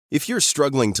If you're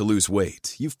struggling to lose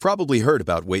weight, you've probably heard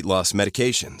about weight loss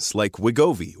medications like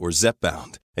Wegovy or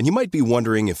Zepbound, and you might be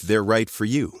wondering if they're right for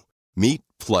you. Meet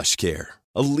PlushCare,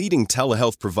 a leading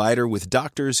telehealth provider with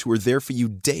doctors who are there for you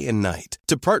day and night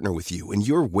to partner with you in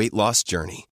your weight loss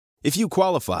journey. If you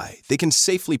qualify, they can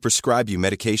safely prescribe you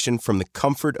medication from the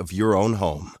comfort of your own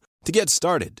home. To get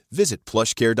started, visit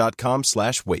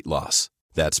plushcare.com/weightloss.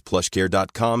 That's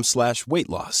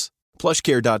plushcare.com/weightloss.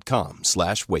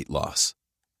 plushcare.com/weightloss.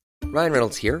 Ryan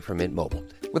Reynolds here from Mint Mobile.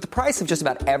 With the price of just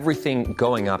about everything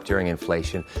going up during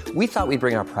inflation, we thought we'd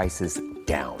bring our prices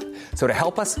down. So to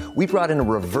help us, we brought in a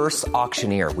reverse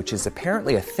auctioneer, which is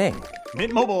apparently a thing.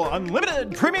 Mint Mobile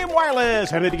Unlimited Premium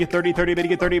Wireless. How to get 30, 30, bit to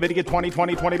get 30, bit to get 20,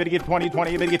 20, 20, bit to get 20,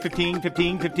 20, bit to get 15,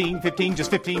 15, 15, 15, just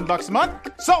 $15 a month?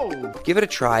 Sold! Give it a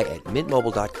try at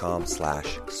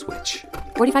mintmobile.com/switch.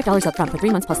 $45 up front for 3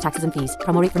 months plus taxes and fees.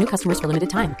 Promo rate for new customers for limited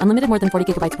time. Unlimited more than 40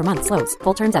 gigabytes per month. Slows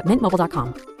full terms at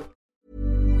mintmobile.com.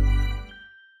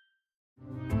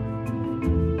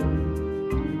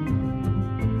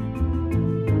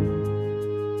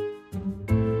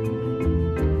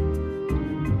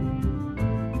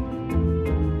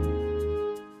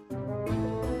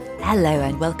 Hello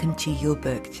and welcome to You're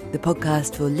Booked, the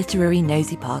podcast for literary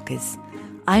nosy Parkers.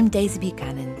 I'm Daisy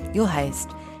Buchanan, your host,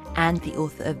 and the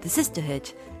author of The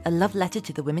Sisterhood, a love letter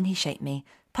to the women who shaped me,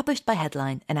 published by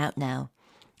Headline and out now.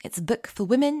 It's a book for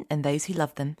women and those who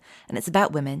love them, and it's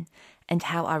about women and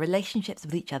how our relationships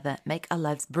with each other make our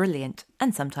lives brilliant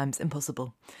and sometimes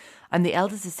impossible. I'm the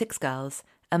eldest of 6 girls,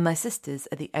 and my sisters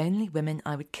are the only women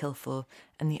I would kill for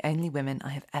and the only women I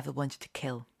have ever wanted to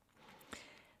kill.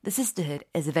 The Sisterhood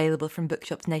is available from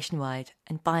bookshops nationwide,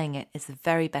 and buying it is the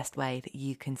very best way that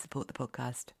you can support the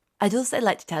podcast. I'd also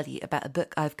like to tell you about a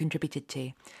book I've contributed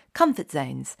to, Comfort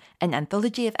Zones, an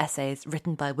anthology of essays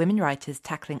written by women writers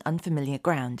tackling unfamiliar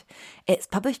ground. It's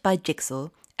published by Jigsaw,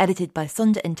 edited by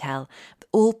Sonda Intel, with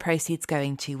all proceeds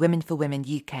going to Women for Women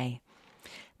UK.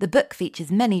 The book features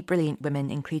many brilliant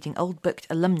women, including Old Booked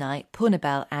alumni Porna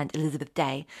Bell and Elizabeth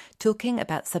Day, talking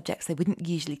about subjects they wouldn't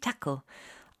usually tackle.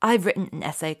 I've written an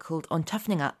essay called On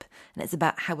Toughening Up, and it's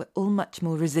about how we're all much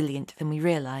more resilient than we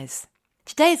realise.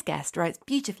 Today's guest writes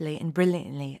beautifully and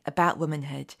brilliantly about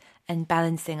womanhood and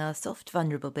balancing our soft,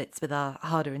 vulnerable bits with our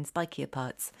harder and spikier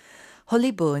parts. Holly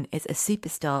Bourne is a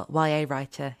superstar YA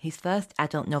writer whose first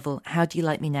adult novel, How Do You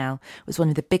Like Me Now, was one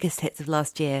of the biggest hits of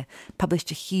last year, published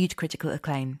to huge critical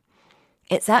acclaim.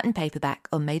 It's out in paperback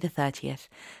on May the 30th,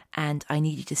 and I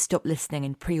need you to stop listening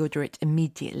and pre-order it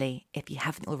immediately if you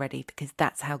haven't already, because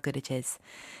that's how good it is.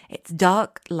 It's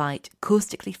dark, light,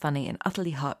 caustically funny and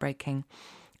utterly heartbreaking,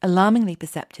 alarmingly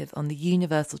perceptive on the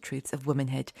universal truths of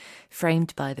womanhood,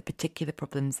 framed by the particular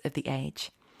problems of the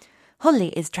age.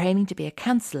 Holly is training to be a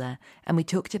counsellor, and we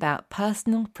talked about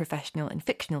personal, professional and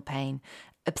fictional pain,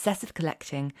 obsessive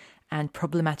collecting, and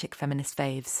problematic feminist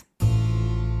faves.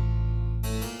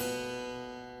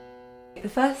 The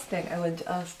first thing I want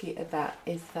to ask you about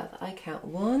is that I count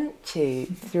 1, 2,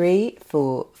 3,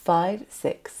 4, 5,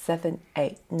 6, 7,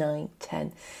 8, 9,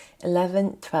 10,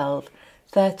 11, 12,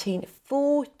 13,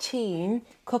 14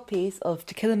 copies of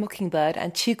To Kill a Mockingbird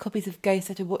and 2 copies of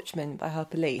Ghost at a Watchman by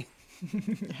Harper Lee.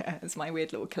 Yeah, it's my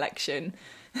weird little collection.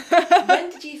 When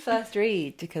did you first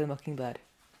read To Kill a Mockingbird?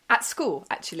 At school,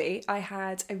 actually, I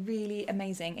had a really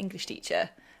amazing English teacher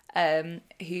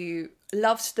who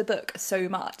loved the book so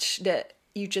much that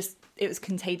it was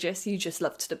contagious. You just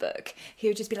loved the book. He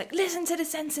would just be like, listen to the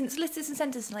sentence,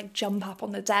 and like jump up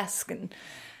on the desk.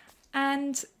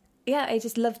 And yeah, I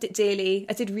just loved it dearly.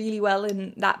 I did really well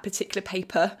in that particular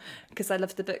paper because I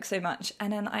loved the book so much.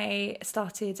 And then I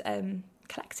started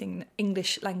collecting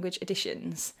English language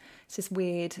editions. It's this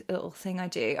weird little thing I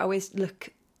do. I always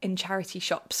look in charity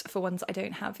shops for ones I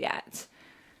don't have yet.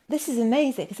 This is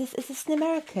amazing. Is this an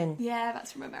American? Yeah,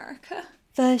 that's from America.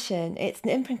 Version. It's an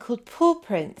imprint called Paw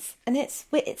Prints, and it's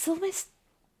almost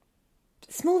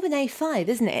smaller than A5,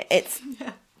 isn't it? It's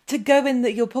to go in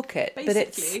your pocket, basically, but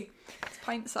it's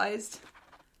pint-sized.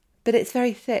 But it's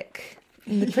very thick,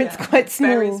 and the print's quite small.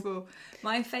 Very small.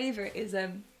 My favourite is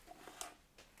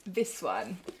this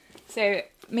one. So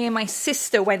me and my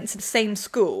sister went to the same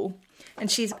school,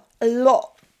 and she's a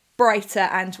lot brighter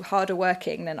and harder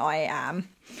working than I am.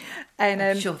 And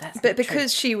I'm sure that's but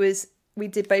because true. We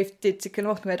both did To Kill a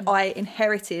Mockingbird, I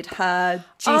inherited her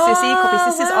GCSE copies.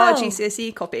 This is our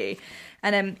GCSE copy.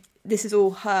 And this is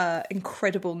all her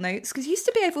incredible notes, because you used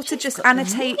to be able to just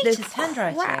annotate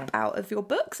the crap out of your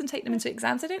books and take them into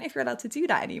exams. I don't know if you're allowed to do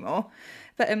that anymore.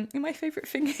 But my favourite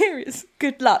thing here is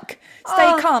good luck.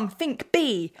 Stay calm. Think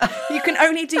B. You can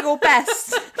only do your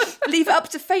best. Leave it up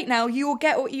to fate now. You will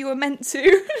get what you were meant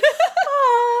to.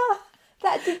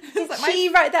 Did she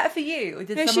write that for you, or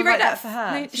did someone write that for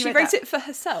her? No, she wrote it for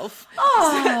herself.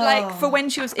 Oh. Like, for when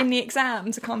she was in the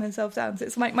exam to calm herself down. So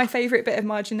it's my favourite bit of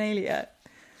marginalia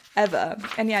ever.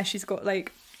 And yeah, she's got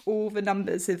like all the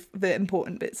numbers of the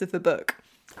important bits of the book.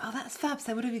 Oh, that's fab.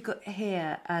 So what have we got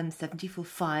here? 74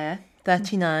 fire,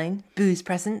 39 booze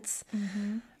presents,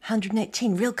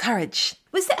 118 real courage.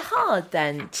 Was it hard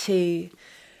then to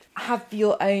have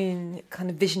your own kind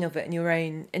of vision of it and your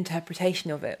own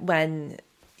interpretation of it when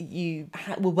you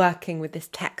were working with this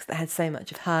text that had so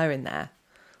much of her in there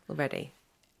already?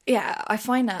 Yeah, I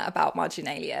find that about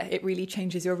marginalia. It really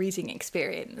changes your reading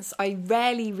experience. I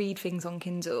rarely read things on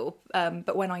Kindle,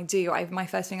 but when I do, my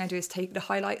first thing I do is take the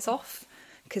highlights off,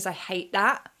 because I hate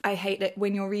that. I hate that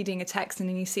when you're reading a text and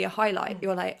then you see a highlight,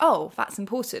 you're like, oh, that's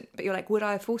important. But you're like, would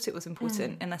I have thought it was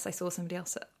important unless I saw somebody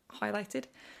else that highlighted?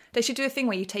 They should do a thing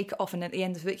where you take it off and at the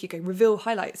end of the book you go, reveal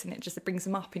highlights, and it just brings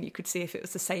them up and you could see if it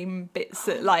was the same bits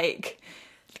that like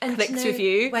clicked with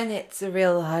you. When it's a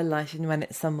real highlight and when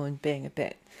it's someone being a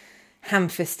bit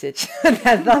ham-fisted with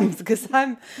their thumbs, because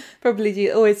I'm probably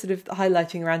always sort of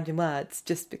highlighting random words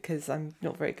just because I'm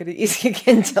not very good at using a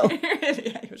Kindle.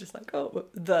 Yeah, you're just like, oh,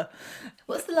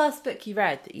 What's the last book you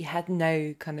read that you had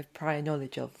no kind of prior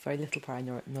knowledge of, very little prior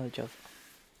knowledge of?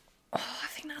 Oh, I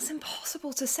think that's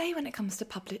impossible to say when it comes to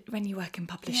when you work in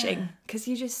publishing, because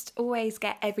you just always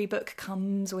get, every book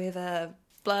comes with a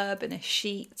blurb and a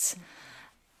sheet.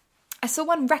 I saw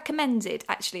one recommended,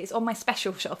 actually. It's on my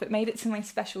special shelf. It made it to my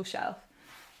special shelf.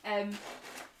 I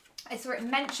saw it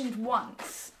mentioned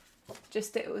once,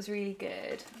 just that it was really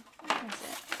good. Where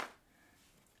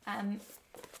is it?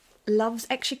 Love's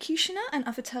Executioner and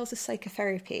Other Tales of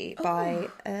Psychotherapy by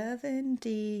Irvin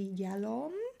D.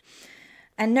 Yalom.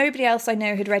 And nobody else I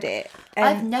know had read it.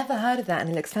 I've never heard of that,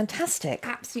 and it looks fantastic.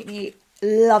 Absolutely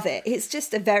love it. It's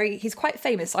just he's quite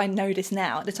famous. I know this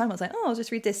now. At the time I was like, oh, I'll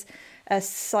just read this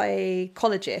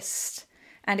psychologist.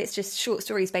 And it's just short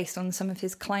stories based on some of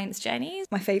his clients' journeys.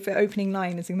 My favourite opening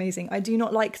line is amazing. I do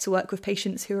not like to work with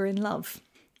patients who are in love.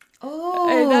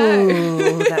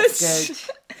 Oh, that's good.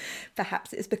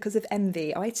 Perhaps it's because of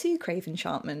envy. I too crave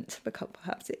enchantment.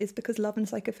 Perhaps it is because love and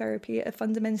psychotherapy are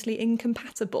fundamentally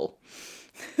incompatible.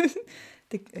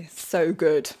 It's so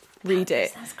good. Read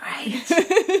it. That's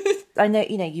great. I know,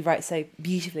 you write so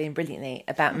beautifully and brilliantly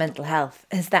about mental health.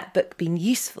 Has that book been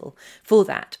useful for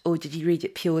that? Or did you read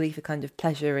it purely for kind of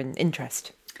pleasure and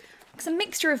interest? It's a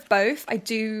mixture of both. I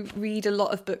do read a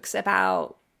lot of books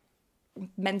about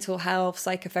mental health,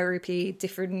 psychotherapy,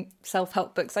 different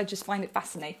self-help books. I just find it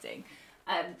fascinating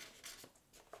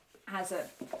as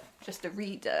just a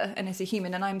reader and as a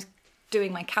human. And I'm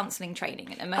doing my counselling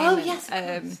training at the moment. Oh, yes,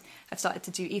 I've started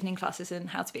to do evening classes on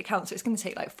how to be a counsellor. It's going to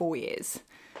take like 4 years.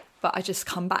 But I just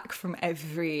come back from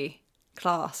every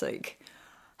class like,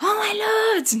 oh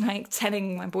my lord, and like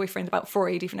telling my boyfriend about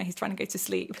Freud even though he's trying to go to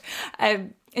sleep.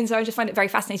 And so I just find it very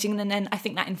fascinating. And then I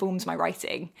think that informs my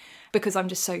writing because I'm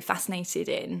just so fascinated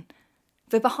in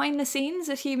the behind the scenes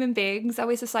of human beings. I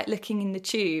was just like looking in the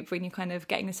tube when you're kind of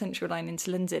getting the Central Line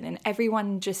into London, and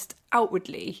everyone just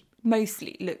outwardly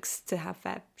mostly looks to have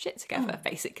their shit together,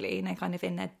 basically, kind of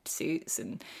in their suits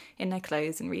and in their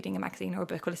clothes and reading a magazine or a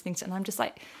book or listening to it. And I'm just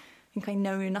like, I think I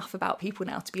know enough about people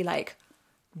now to be like,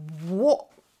 what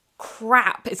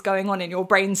crap is going on in your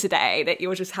brain today that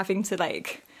you're just having to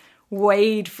like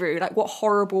wade through? Like, what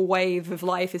horrible wave of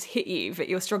life has hit you that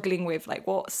you're struggling with? Like,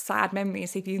 what sad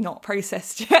memories have you not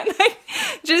processed yet?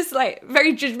 Just like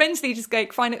very judgmentally, just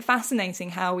like find it fascinating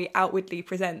how we outwardly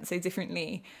present so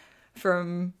differently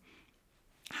from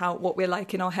what we're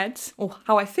like in our heads, or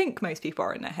how I think most people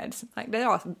are in their heads. Like, there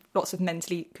are lots of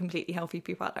mentally completely healthy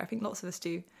people out there. I think lots of us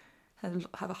do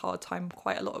have a hard time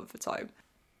quite a lot of the time.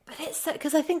 But it's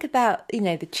because I think about,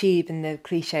 the tube and the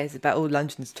cliches about,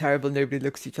 London's terrible, nobody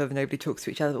looks at each other, nobody talks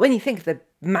to each other. But when you think of the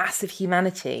massive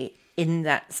humanity in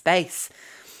that space,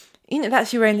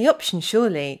 that's your only option,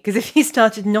 surely. Because if you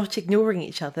started not ignoring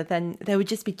each other, then there would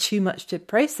just be too much to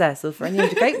process or for anyone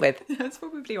to cope with. That's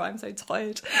probably why I'm so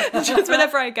tired. Just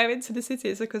whenever I go into the city,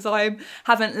 it's because I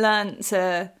haven't learnt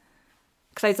to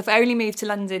close off. I only moved to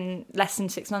London less than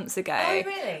 6 months ago. Oh,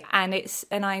 really?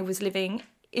 And I was living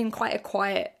in quite a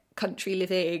quiet country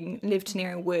lived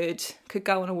near a wood, could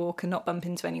go on a walk and not bump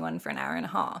into anyone for an hour and a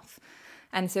half.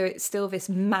 And so it's still this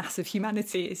massive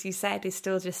humanity, as you said, is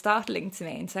still just startling to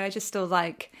me. And so I just still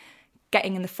like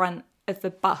getting in the front of the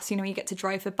bus. You know, you get to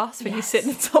drive the bus when you sit in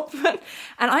the top one.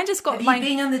 And I just got Have you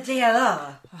been on the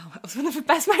DLR? Oh, that was one of the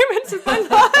best moments of my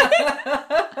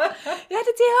life. Yeah,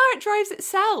 the DLR, it drives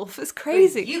itself. It's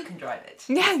crazy. You can drive it.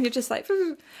 Yeah, and you're just like,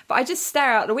 "Ooh." But I just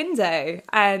stare out the window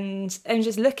and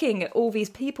just looking at all these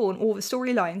people and all the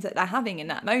storylines that they're having in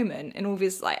that moment, and all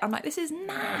this, like, I'm like, this is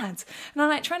mad. And I'm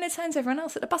like trying to turn to everyone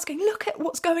else at the bus going, look at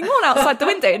what's going on outside the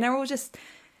window, and they're all just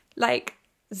like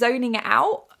zoning it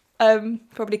out.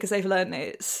 Probably because they've learned that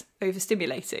it's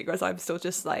overstimulating, whereas I'm still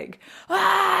just like,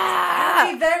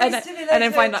 ah! Very and stimulated.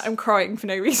 then find that I'm crying for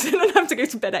no reason and have to go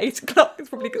to bed at 8 o'clock. It's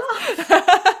probably good.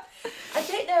 I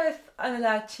don't know if I'm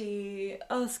allowed to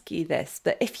ask you this,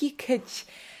 but if you could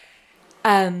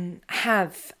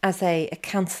have as a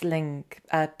counselling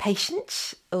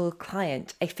patient or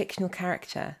client a fictional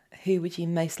character, who would you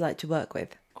most like to work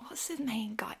with? What's the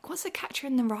main guy? What's the Catcher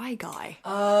in the Rye guy?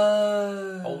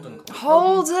 Oh,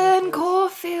 Holden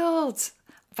Caulfield.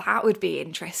 That would be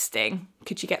interesting.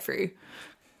 Could you get through?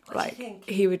 What do you think?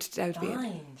 He would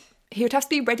have to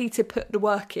be ready to put the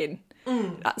work in.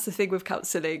 That's the thing with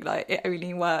counselling. Like, it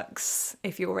only works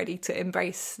if you're ready to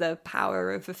embrace the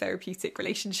power of a therapeutic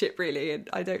relationship, really. And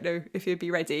I don't know if he'd be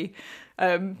ready.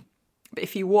 But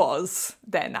if he was,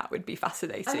 then that would be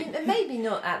fascinating. I mean, maybe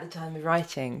not at the time of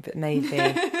writing, but maybe,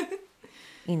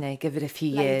 give it a few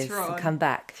years and come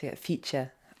back to a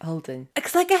future Holden.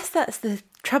 Because I guess that's the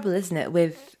trouble, isn't it,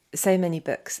 with so many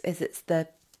books, is it's the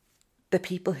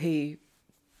people who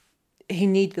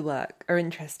need the work are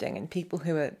interesting, and people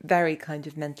who are very kind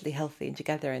of mentally healthy and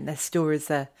together and their stories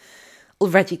are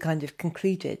already kind of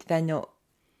concluded. They're not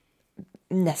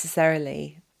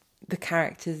necessarily the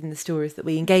characters and the stories that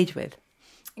we engage with.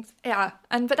 Yeah,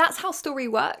 but that's how story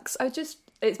works.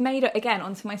 It's made it again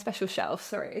onto my special shelf.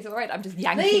 Sorry, is it all right? I'm just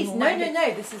yanking. Please, all no.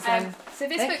 my- This is So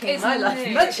this book is my life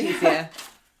new. much easier.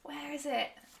 Where is it?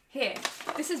 Here.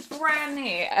 This is brand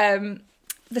new.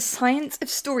 The Science of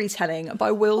Storytelling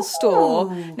by Will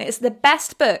Storr. And it's the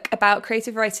best book about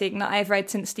creative writing that I've read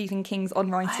since Stephen King's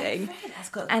On Writing. It's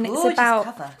got a And gorgeous it's about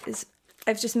cover.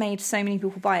 I've just made so many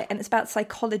people buy it, and it's about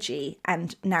psychology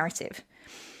and narrative.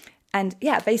 And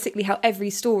yeah, basically how every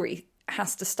story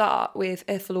has to start with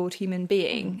a flawed human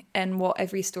being, and what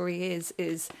every story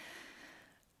is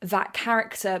that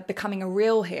character becoming a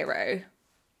real hero,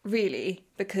 really,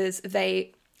 because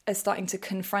they are starting to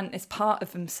confront this part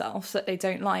of themselves that they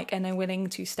don't like, and they're willing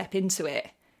to step into it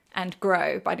and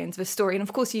grow by the end of the story. And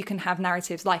of course you can have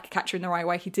narratives like Catcher in the Rye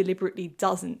where he deliberately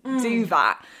doesn't do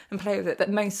that and play with it, but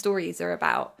most stories are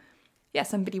about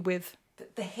somebody with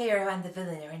The hero and the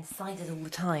villain are inside it all the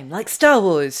time, like Star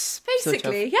Wars.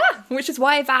 basically, yeah, which is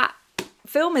why that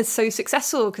film is so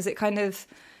successful, because it kind of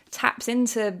taps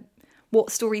into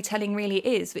what storytelling really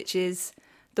is, which is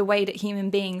the way that human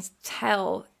beings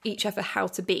tell each other how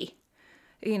to be.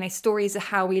 Stories are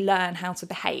how we learn how to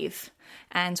behave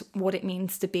and what it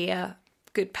means to be a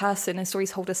good person, and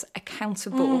stories hold us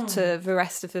accountable to the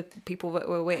rest of the people that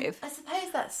we're with. I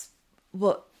suppose that's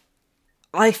what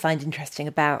I find interesting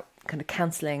about kind of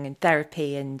counselling and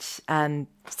therapy and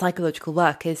psychological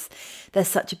work, is there's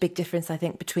such a big difference, I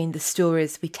think, between the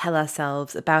stories we tell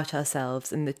ourselves about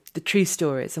ourselves and the true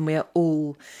stories, and we are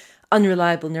all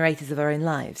unreliable narrators of our own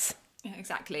lives. Yeah,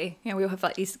 exactly. We all have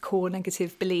like these core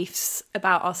negative beliefs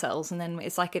about ourselves, and then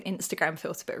it's like an Instagram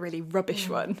filter, but a really rubbish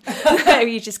one. Where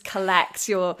you just collect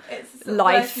your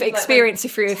life experience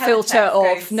through a filter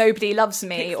of nobody loves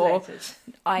me, or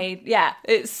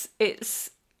it's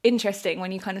interesting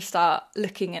when you kind of start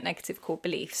looking at negative core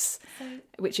beliefs,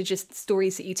 which are just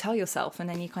stories that you tell yourself, and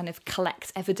then you kind of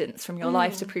collect evidence from your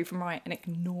life to prove them right and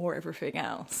ignore everything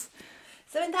else.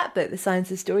 So in that book, The Science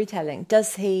of Storytelling,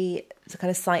 does he kind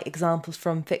of cite examples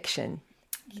from fiction?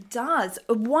 He does.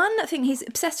 One thing, he's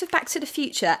obsessed with Back to the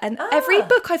Future, and every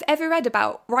book I've ever read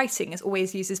about writing is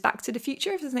always uses Back to the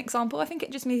Future as an example. I think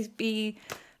it just may be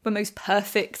the most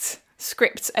perfect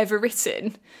script ever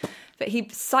written. But he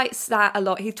cites that a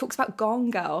lot. He talks about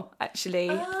Gone Girl, actually,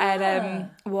 and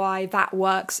why that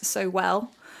works so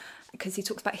well. Because he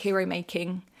talks about hero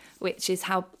making, which is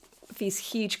how these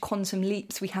huge quantum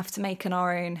leaps we have to make in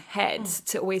our own heads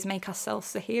to always make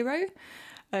ourselves the hero.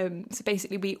 So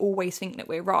basically we always think that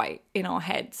we're right in our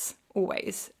heads,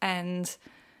 always. And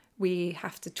we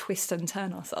have to twist and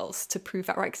turn ourselves to prove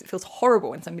that right, because it feels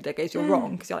horrible when somebody goes, you're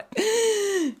wrong, because you're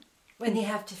like... When you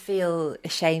have to feel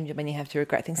ashamed and when you have to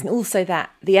regret things. And also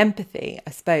the empathy,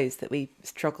 I suppose, that we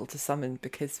struggle to summon,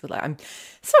 because we're like, I'm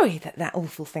sorry that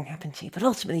awful thing happened to you, but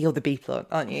ultimately you're the Beeple,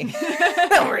 aren't you?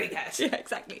 Don't worry, guys. Yeah,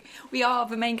 exactly. We are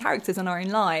the main characters in our own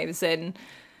lives, and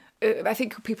I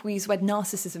think people use the word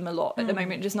narcissism a lot at the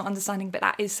moment, just not understanding, but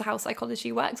that is how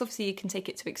psychology works. Obviously, you can take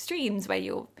it to extremes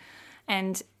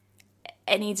and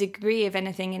any degree of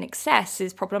anything in excess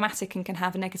is problematic and can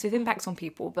have a negative impact on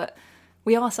people, but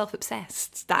we are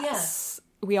self-obsessed.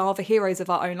 We are the heroes of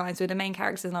our own lives. We're the main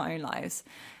characters in our own lives.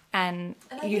 And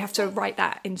you have to write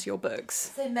that into your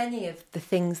books. So many of the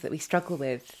things that we struggle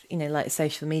with, like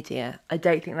social media, I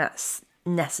don't think that's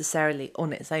necessarily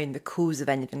on its own the cause of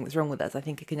anything that's wrong with us. I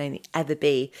think it can only ever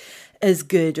be as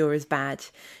good or as bad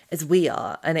as we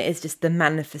are, and it is just the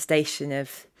manifestation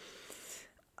of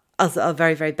us at our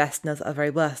very, very best and us at our very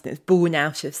worst, and it's born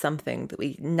out of something that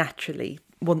we naturally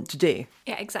want to do.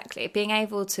 Yeah, exactly. Being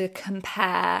able to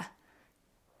compare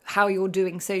how you're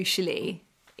doing socially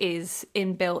is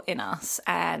inbuilt in us,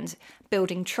 and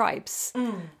building tribes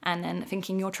and then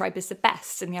thinking your tribe is the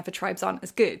best and the other tribes aren't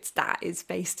as good, that is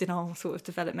based in our sort of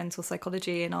developmental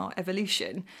psychology and our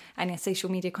evolution. And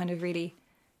social media kind of really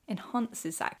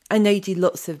enhances that. I know you do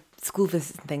lots of school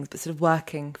visits and things, but sort of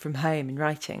working from home and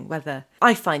writing, whether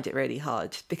I find it really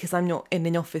hard because I'm not in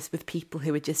an office with people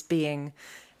who are just being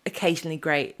occasionally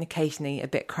great and occasionally a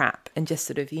bit crap and just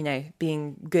sort of,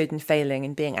 being good and failing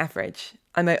and being average.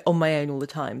 I'm on my own all the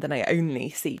time. Then I only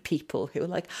see people who are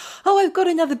like, oh, I've got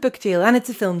another book deal and it's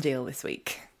a film deal this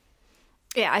week.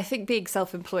 Yeah, I think being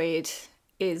self-employed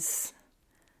is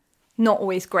not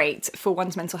always great for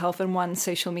one's mental health and one's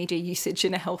social media usage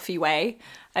in a healthy way.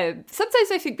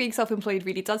 Sometimes I think being self-employed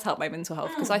really does help my mental health,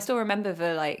 because I still remember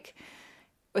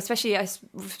especially I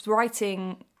was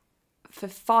writing for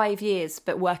 5 years,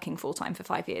 but working full-time for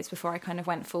 5 years before I kind of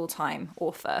went full-time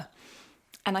author.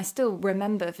 And I still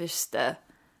remember just the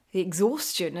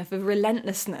exhaustion of the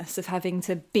relentlessness of having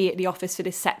to be at the office for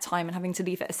this set time and having to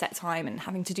leave at a set time and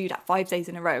having to do that 5 days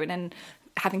in a row, and then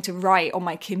having to write on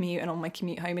my commute and on my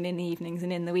commute home and in the evenings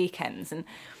and in the weekends. And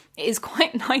it is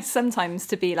quite nice sometimes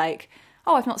to be like,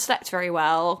 oh, I've not slept very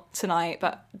well tonight,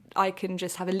 but I can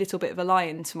just have a little bit of a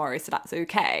lie-in tomorrow, so that's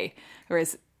okay.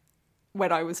 Whereas when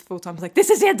I was full-time, I was like, this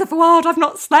is the end of the world, I've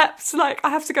not slept, I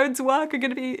have to go into work, I'm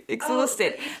going to be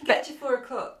exhausted. Oh, but get to 4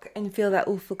 o'clock and feel that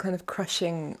awful kind of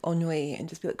crushing ennui and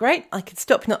just be like, great, I can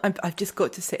stop, I've just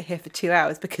got to sit here for 2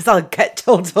 hours because I'll get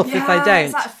told off if I don't.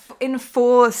 It's that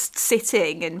enforced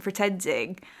sitting and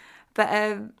pretending.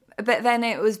 But then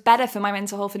it was better for my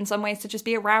mental health in some ways to just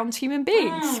be around human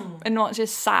beings and not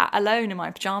just sat alone in my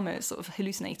pyjamas sort of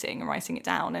hallucinating and writing it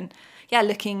down. And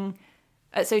looking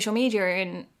at social media,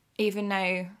 and even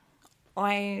though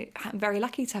I am very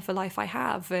lucky to have the life I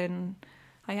have and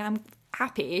I am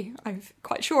happy, I'm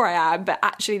quite sure I am, but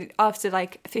actually after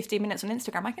 15 minutes on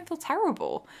Instagram I can feel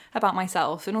terrible about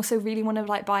myself and also really want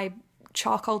to buy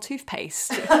charcoal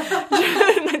toothpaste.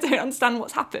 I don't understand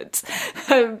what's happened.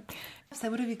 So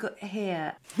what have you got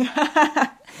here?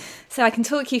 So I can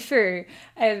talk you through.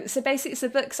 So basically it's the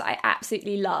books I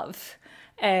absolutely love.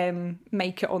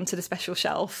 Make it onto the special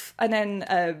shelf, and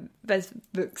then there's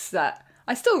books that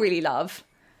I still really love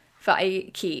that I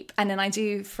keep, and then I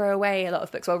do throw away a lot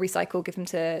of books. I'll recycle, give them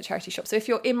to charity shops. So if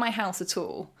you're in my house at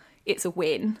all, it's a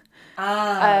win.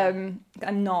 I'm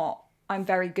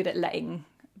very good at letting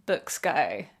books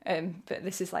go, but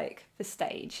this is the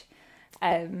stage.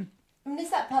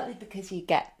 Is that partly because you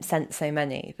get sent so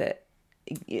many that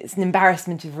it's an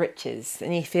embarrassment of riches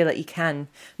and you feel like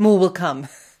more will come?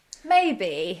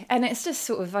 Maybe. And it's just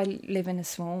sort of, I live in a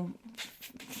small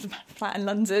flat in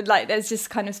London. There's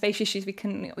just kind of space issues. We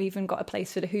couldn't even got a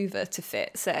place for the Hoover to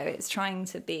fit. So it's trying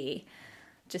to be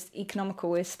just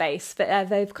economical with space. But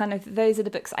those are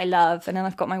the books I love. And then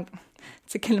I've got my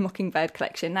To Kill a Mockingbird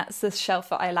collection. That's the shelf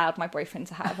that I allowed my boyfriend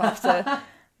to have after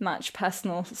much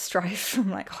personal strife. I'm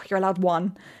like, oh, you're allowed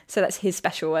one. So that's his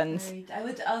special ones. I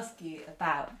would ask you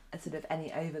about sort of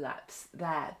any overlaps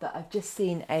there, but I've just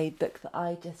seen a book that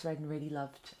I just read and really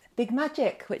loved, Big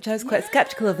Magic, which I was quite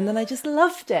sceptical of, and then I just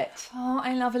loved it. Oh,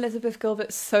 I love Elizabeth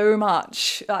Gilbert so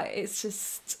much. It's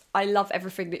just, I love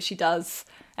everything that she does.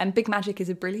 And Big Magic is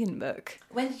a brilliant book.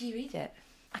 When did you read it?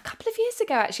 A couple of years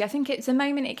ago, actually. I think it's the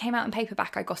moment it came out in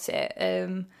paperback, I got it.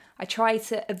 I try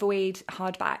to avoid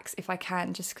hardbacks if I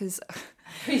can, just because...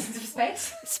 Reasons for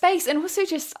space? Space, and also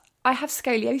just, I have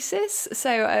scoliosis,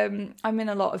 so I'm in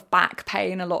a lot of back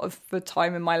pain a lot of the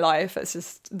time in my life. It's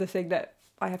just the thing that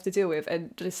I have to deal with,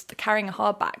 and just carrying a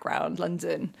hardback around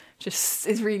London just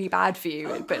is really bad for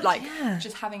you.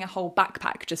 Just having a whole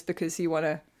backpack just because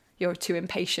you're too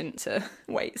impatient to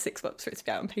wait 6 months for it to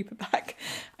be out in paperback.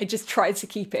 I just tried to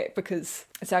keep it because...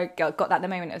 So I got that the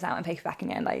moment it was out in paperback,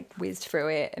 and then whizzed through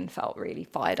it and felt really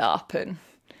fired up, and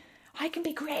I can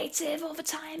be creative all the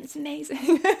time, it's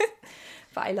amazing.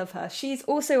 But I love her. She's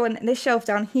also on this shelf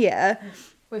down here.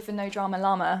 with the No Drama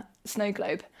Llama snow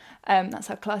globe, that's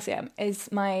how classy I am,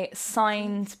 is my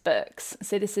signed books.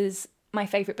 So this is my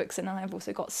favourite books, and then I've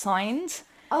also got signed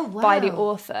by the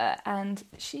author, and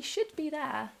she should be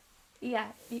there. Yeah,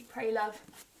 Eat, Pray, Love.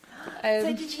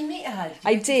 So did you meet her?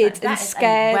 I did, and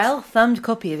scared. A well-thumbed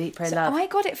copy of Eat, Pray, Love. I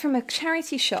got it from a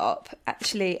charity shop,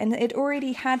 actually, and it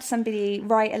already had somebody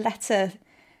write a letter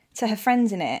to her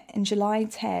friends in it in July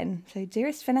 10. So,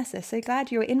 dearest Vanessa, so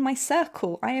glad you're in my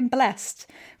circle. I am blessed.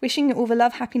 Wishing you all the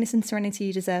love, happiness and serenity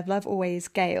you deserve. Love always,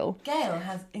 Gail. Gail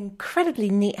has incredibly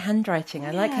neat handwriting.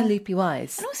 I like her loopy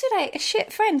eyes. And also, like, a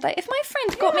shit friend. Like, if my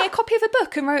friend got me a copy of a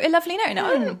book and wrote a lovely note,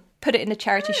 I wouldn't put it in a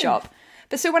charity shop.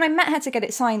 But so when I met her to get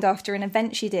it signed after an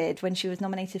event she did when she was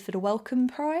nominated for the Wellcome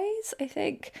Prize, I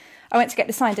think, I went to get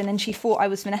it signed, and then she thought I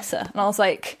was Vanessa. And I was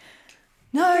like,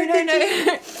 no.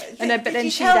 And then, but then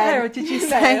she tell her, or did you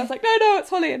say? I was like, no, it's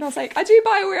Holly. And I was like, I do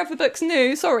buy all your other books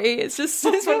new. Sorry, it's just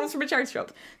this one was from a charity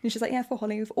shop. And she's like, yeah, for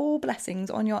Holly, with all blessings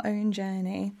on your own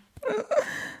journey. Love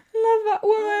that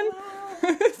woman.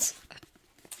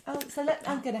 So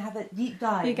I'm going to have a deep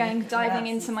dive. You're diving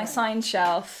into my signed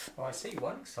shelf. Oh, I see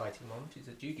one exciting one, which is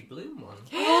a Judy Blume one.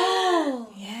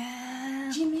 Oh,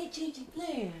 yeah. Did you meet Judy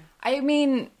Blume? I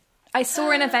mean, I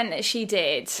saw an event that she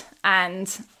did, and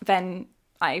then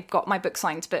I got my book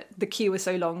signed, but the queue was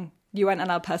so long, you weren't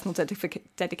allowed personal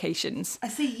dedications. I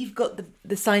see you've got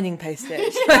the signing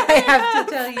postage. I have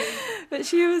to tell you. But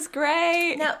she was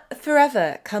great. Now,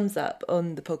 Forever comes up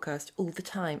on the podcast all the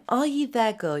time. Are You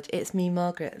There, God? It's Me,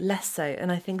 Margaret. Less so.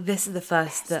 And I think this is the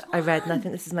first that I read, and I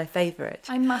think this is my favourite.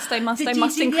 I must Did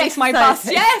you increase do my the bust.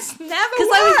 exercise? Yes, never Because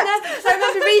I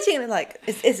remember reading it and like,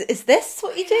 is this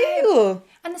what you do? Or?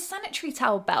 And the sanitary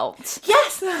towel belt.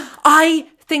 Yes, I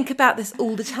think about this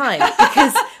all the time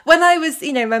because when I was,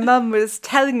 my mum was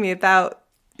telling me about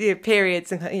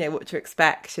periods and what to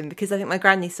expect, and because I think my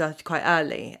granny started quite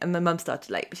early and my mum started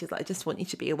late, but she's like, I just want you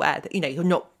to be aware that you're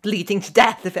not bleeding to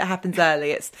death if it happens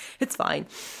early. It's fine.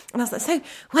 And I was like, so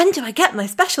when do I get my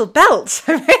special belt?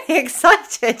 I'm really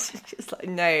excited. She's like,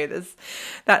 no,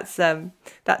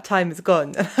 that time is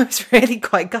gone. And I was really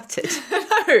quite gutted.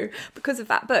 No, because of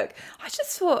that book. I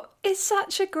just thought it's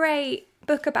such a great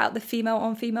book about the female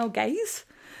on female gaze.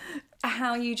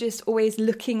 How you just always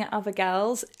looking at other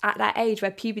girls at that age where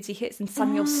puberty hits, and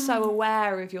suddenly you're so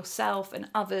aware of yourself and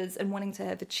others and wanting to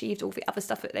have achieved all the other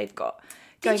stuff that they've got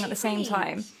going at the same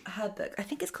time. Her book, I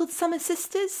think it's called Summer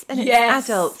Sisters, and yes. It's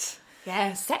adult.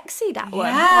 Yeah, sexy, that one.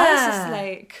 Yeah. I was just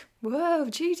like, whoa,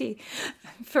 Judy.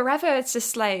 Forever, it's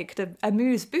just like the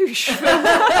amuse-bouche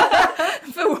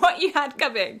for what you had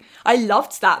coming. I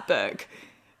loved that book.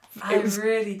 I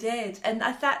really did. And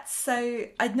that's so...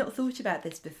 I'd not thought about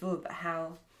this before, but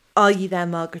how Are You There,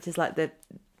 Margaret is like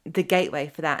the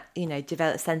gateway for that,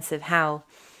 developed sense of how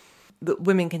that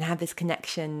women can have this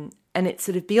connection, and it's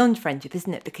sort of beyond friendship,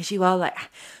 isn't it? Because you are like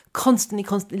constantly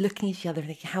looking at each other and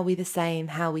thinking, how are we the same?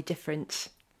 How are we different?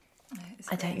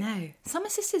 I don't know. Summer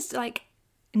Sisters, like,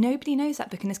 nobody knows that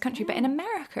book in this country, but in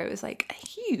America it was like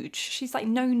huge. She's like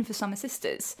known for Summer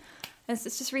Sisters.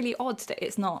 It's just really odd that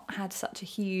it's not had such a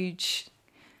huge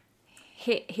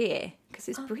hit here, because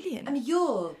it's brilliant. I mean,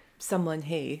 you're someone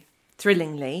who,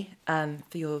 thrillingly,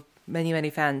 for your many, many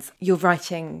fans, you're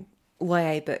writing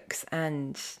YA books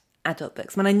and adult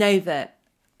books. I mean, I know that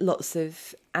lots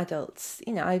of adults,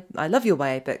 I love your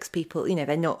YA books. People,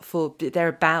 they're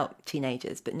about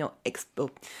teenagers, but not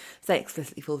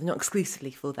explicitly for them, not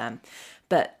exclusively for them.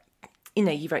 But,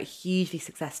 you wrote a hugely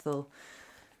successful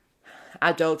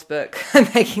adult book. I'm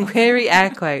making weary air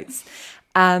quotes.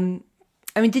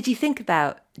 Did you think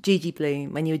about Judy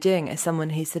Blume when you were doing it as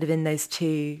someone who's sort of in those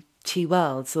two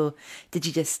worlds, or did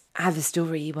you just have a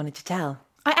story you wanted to tell?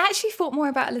 I actually thought more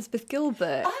about Elizabeth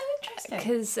Gilbert. Oh, interesting.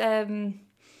 Because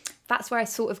that's where I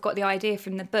sort of got the idea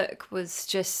from the book, was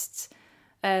just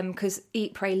because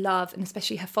Eat, Pray, Love, and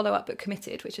especially her follow-up book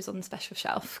Committed, which is on the special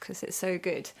shelf because it's so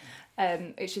good,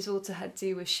 which is all to her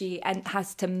do with she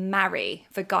has to marry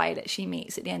the guy that she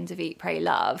meets at the end of Eat, Pray,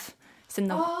 Love. So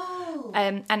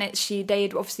and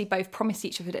they'd obviously both promised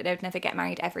each other that they would never get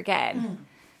married ever again.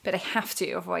 But they have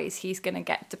to, otherwise he's going to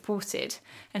get deported.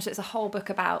 And so it's a whole book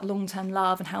about long-term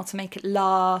love and how to make it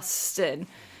last, and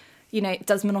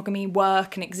does monogamy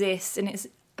work and exist? And it's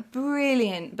a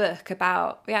brilliant book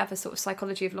about the sort of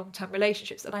psychology of long-term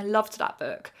relationships, and I loved that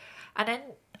book. And then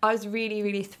I was really,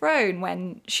 really thrown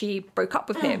when she broke up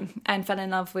with him and fell in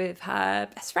love with her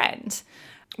best friend,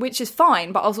 which is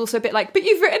fine, but I was also a bit like, but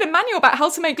you've written a manual about how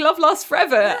to make love last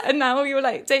forever, and now you're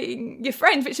like dating your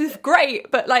friend, which is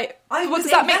great, but like, what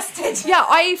does that mean? Yeah,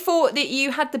 I thought that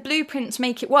you had the blueprint to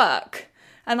make it work,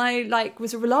 And I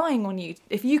was relying on you.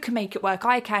 If you can make it work,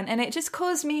 I can. And it just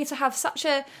caused me to have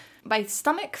my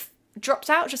stomach dropped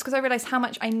out just because I realised how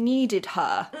much I needed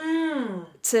her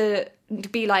to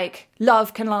be like,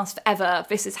 love can last forever.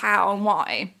 This is how and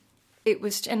why. It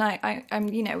was, and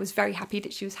I'm was very happy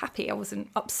that she was happy. I wasn't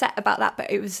upset about that,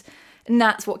 but and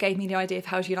that's what gave me the idea of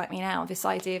How Do You Like Me Now? This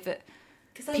idea that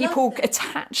people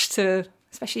attach to,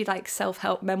 especially like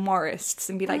self-help memoirists,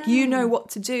 and be like, you know what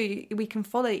to do, we can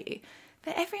follow you.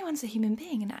 But everyone's a human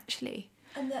being, and actually.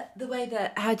 And the way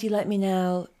that How Do You Like Me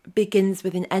Now begins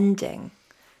with an ending.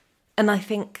 And I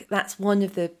think that's one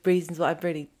of the reasons why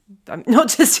I'm not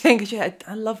just saying because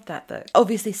I love that book.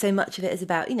 Obviously, so much of it is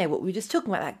about, what we were just talking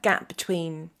about, that gap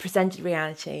between presented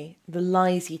reality, the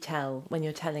lies you tell when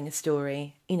you're telling a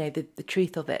story, the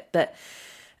truth of it. But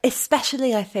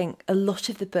especially, I think, a lot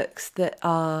of the books that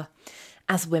are,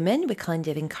 as women, we're kind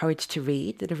of encouraged to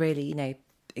read, that are really,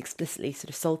 explicitly sort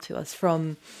of sold to us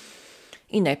from,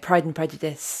 Pride and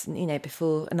Prejudice,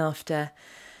 Before and After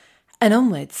and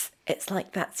onwards. It's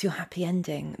like that's your happy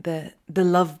ending. The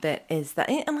love bit is that,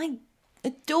 and I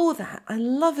adore that. I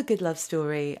love a good love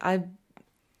story. I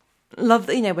love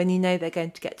that, when they're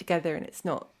going to get together and it's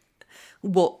not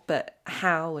what but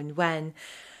how and when.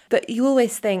 But you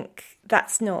always think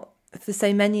that's not, for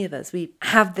so many of us, we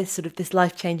have this sort of this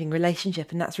life-changing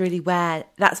relationship, and that's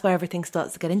where everything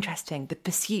starts to get interesting. The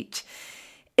pursuit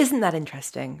isn't that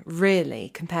interesting,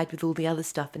 really, compared with all the other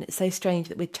stuff. And it's so strange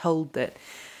that we're told that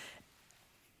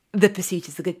the pursuit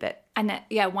is the good bit. And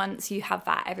once you have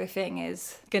that, everything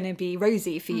is going to be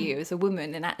rosy for you as a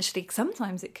woman. And actually,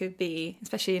 sometimes it could be,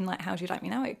 especially in How Do You Like Me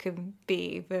Now, it could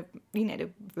be the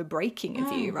breaking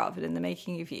of you rather than the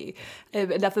making of you.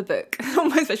 Another book on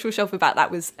my special shelf about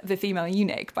that was The Female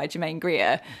Eunuch by Germaine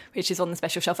Greer, which is on the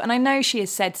special shelf. And I know she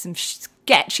has said some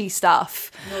sketchy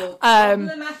stuff.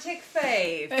 Problematic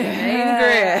fave, Germaine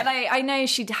Greer. And I know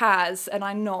she has, and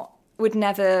would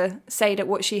never say that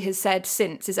what she has said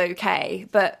since is okay,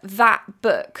 but that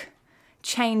book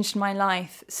changed my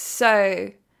life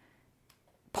so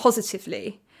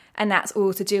positively, and that's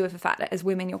all to do with the fact that as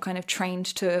women you're kind of trained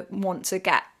to want to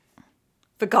get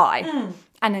the guy,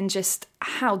 and then just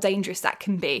how dangerous that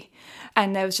can be.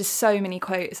 And there was just so many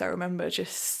quotes I remember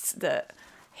just that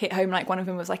hit home. Like one of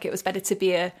them was like, it was better to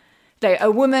be a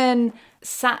woman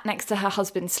sat next to her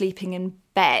husband sleeping in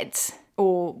bed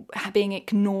or being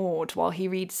ignored while he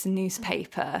reads the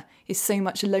newspaper is so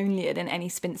much lonelier than any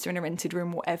spinster in a rented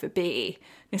room will ever be.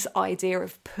 This idea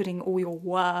of putting all your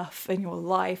worth and your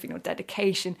life and your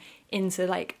dedication into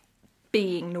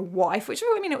being the wife, which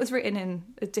it was written in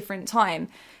a different time,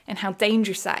 and how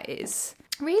dangerous that is,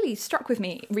 really struck with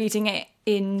me reading it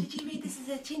in... Did you read this as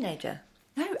a teenager?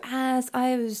 No, as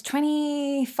I was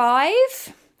 25,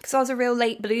 because I was a real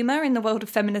late bloomer in the world of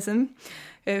feminism.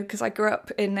 Because I grew up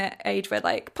in an age where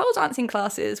pole dancing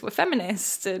classes were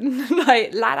feminist and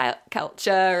lad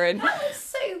culture, and that was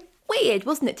so weird,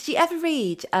 wasn't it? Did you ever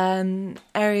read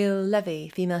Ariel Levy,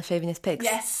 Female Chauvinist Pigs?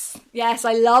 Yes,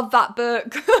 I love that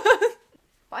book. But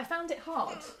I found it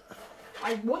hard.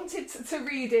 I wanted to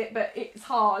read it, but it's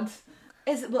hard.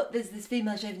 Is it what? There's this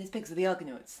Female Chauvinist Pigs or the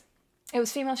Argonauts? It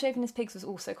was Female Chauvinist Pigs was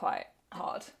also quite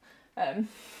hard. And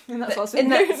that's what in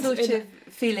that sort of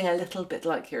feeling a little bit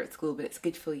like you're at school, but it's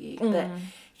good for you. But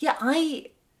yeah, I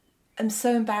am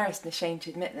so embarrassed and ashamed to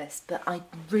admit this, but I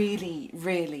really,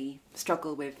 really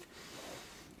struggle with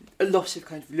a lot of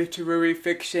kind of literary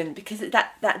fiction because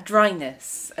that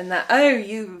dryness and that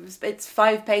it's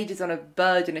 5 pages on a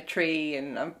bird in a tree,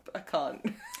 and I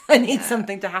can't. I need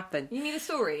something to happen. You need a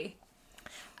story.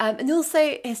 And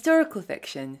also historical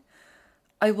fiction.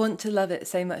 I want to love it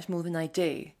so much more than I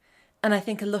do. And I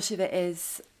think a lot of it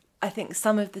is, I think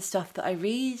some of the stuff that I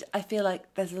read, I feel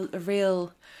like there's a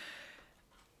real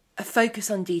focus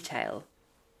on detail.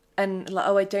 And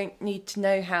I don't need to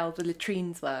know how the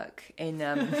latrines work in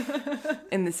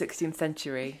in the 16th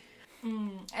century.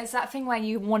 It's that thing where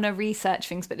you want to research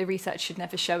things, but the research should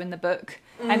never show in the book.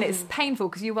 And it's painful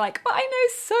because you're like, I know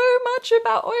so much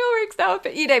about oil rigs now.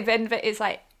 But, but it's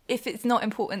like, if it's not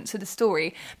important to the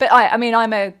story. But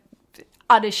I'm a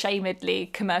unashamedly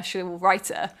commercial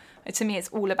writer. To me, it's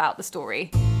all about the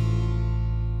story.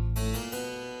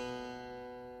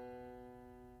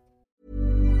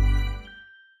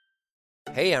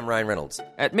 Hey, I'm Ryan Reynolds.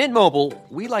 At Mint Mobile,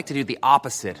 we like to do the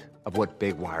opposite of what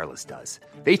Big Wireless does.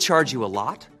 They charge you a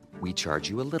lot, we charge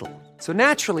you a little. So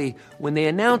naturally, when they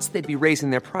announced they'd be raising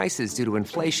their prices due to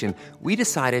inflation, we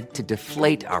decided to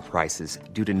deflate our prices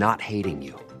due to not hating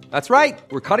you. That's right.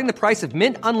 We're cutting the price of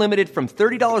Mint Unlimited from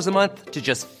 $30 a month to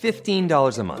just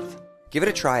 $15 a month. Give it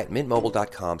a try at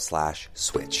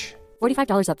mintmobile.com/switch.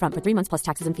 $45 up front for 3 months plus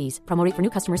taxes and fees. Promo rate for new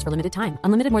customers for limited time.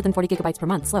 Unlimited more than 40 gigabytes per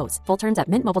month slows. Full terms at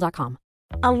mintmobile.com.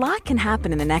 A lot can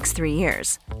happen in the next 3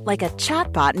 years. Like a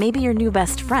chatbot may be your new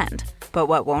best friend. But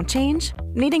what won't change?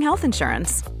 Needing health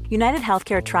insurance. United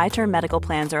Healthcare Tri-Term Medical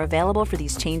Plans are available for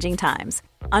these changing times.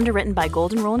 Underwritten by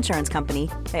Golden Rule Insurance Company,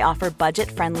 they offer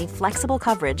budget-friendly, flexible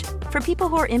coverage for people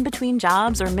who are in between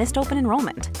jobs or missed open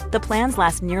enrollment. The plans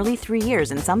last nearly 3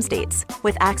 years in some states,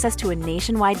 with access to a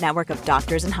nationwide network of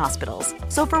doctors and hospitals.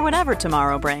 So for whatever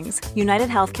tomorrow brings, United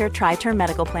Healthcare Tri-Term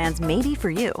Medical Plans may be for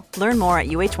you. Learn more at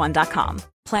uh1.com.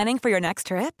 Planning for your next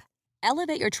trip?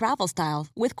 Elevate your travel style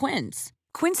with Quince.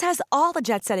 Quince has all the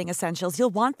jet-setting essentials you'll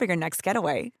want for your next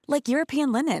getaway, like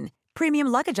European linen, premium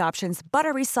luggage options,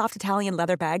 buttery soft Italian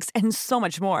leather bags, and so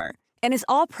much more. And is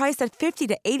all priced at 50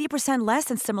 to 80% less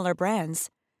than similar brands.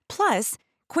 Plus,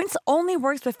 Quince only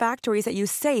works with factories that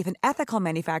use safe and ethical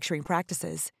manufacturing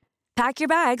practices. Pack your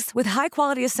bags with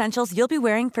high-quality essentials you'll be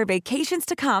wearing for vacations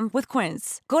to come with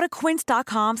Quince. Go to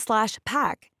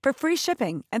quince.com/pack for free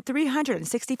shipping and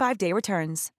 365-day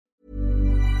returns.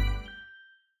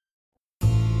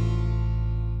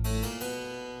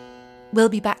 We'll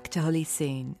be back to Holly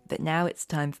soon, but now it's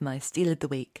time for my Steal of the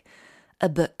Week. A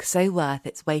book so worth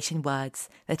its weight in words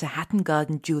that a Hatton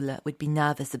Garden jeweller would be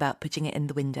nervous about putting it in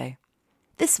the window.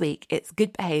 This week it's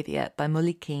Good Behaviour by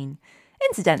Molly Keane,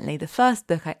 incidentally the first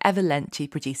book I ever lent to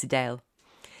producer Dale.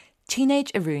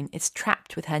 Teenage Arun is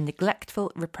trapped with her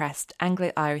neglectful, repressed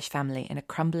Anglo-Irish family in a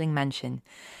crumbling mansion.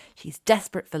 She's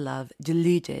desperate for love,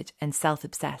 deluded and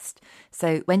self-obsessed,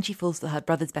 so when she falls for her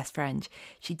brother's best friend,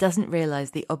 she doesn't realise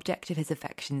the object of his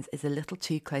affections is a little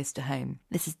too close to home.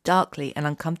 This is darkly and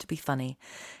uncomfortably funny,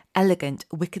 elegant,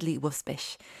 wickedly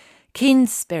waspish.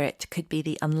 Keane's spirit could be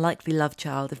the unlikely love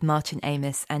child of Martin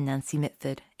Amis and Nancy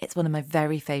Mitford. It's one of my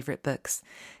very favourite books.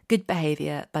 Good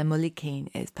Behaviour by Molly Keane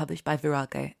is published by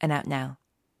Virago and out now.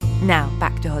 Now,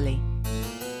 back to Holly.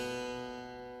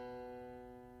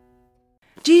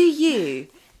 Do you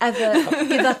ever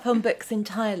give up on books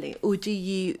entirely, or do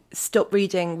you stop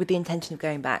reading with the intention of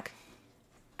going back?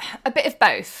 A bit of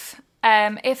both.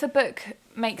 If a book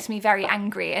makes me very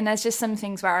angry, and there's just some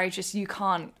things where I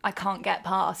can't get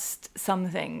past some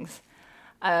things.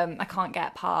 I can't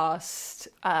get past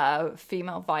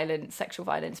female violence, sexual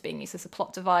violence being used as a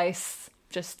plot device.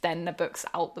 Just then the book's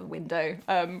out the window.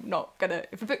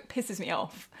 If a book pisses me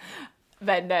off,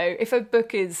 then no. If a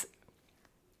book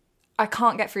I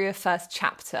can't get through a first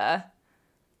chapter,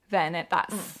 then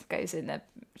that goes in the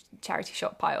charity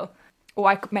shop pile. Or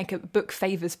I could make a book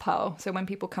favours pile. So when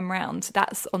people come round,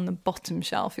 that's on the bottom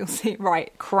shelf. You'll see,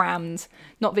 right, crammed.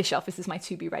 Not this shelf, this is my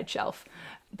to-be-read shelf.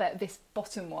 But this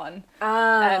bottom one,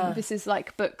 this is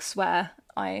like books where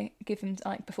I give them,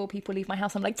 like, before people leave my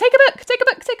house, I'm like, take a book.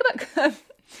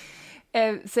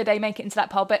 So they make it into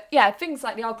that pile. But yeah, things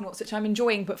like the Argonauts, which I'm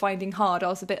enjoying but finding hard, I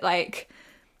was a bit like,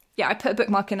 yeah, I put a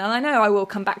bookmark in and I know I will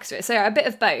come back to it. So yeah, a bit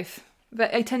of both.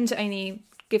 But I tend to only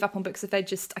give up on books if I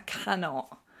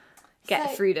cannot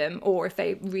get through them, or if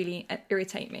they really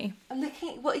irritate me. I'm looking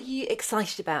at, what are you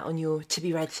excited about on your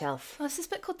to-be-read shelf? Well, there's this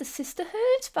book called The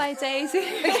Sisterhood by Daisy.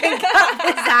 We can cut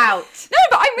this out. No,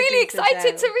 but I'm really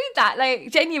excited to read that,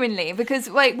 like, genuinely, because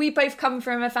like we both come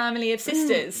from a family of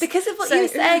sisters. Because of what you were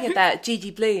saying about Gigi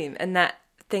Bloom and that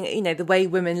thing, you know, the way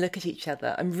women look at each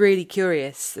other. I'm really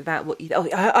curious about what you...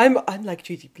 I'm like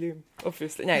Gigi Bloom,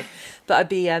 obviously. No, but I'd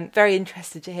be very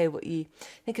interested to hear what you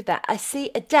think of that. I see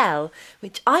Adele,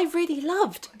 which I really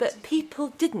loved, but people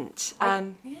didn't.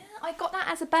 I got that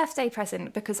as a birthday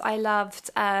present because I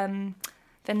loved the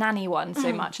Nanny one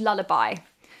so much, Lullaby.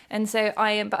 And so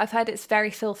but I've heard it's very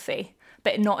filthy,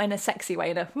 but not in a sexy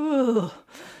way, in a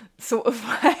sort of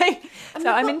way.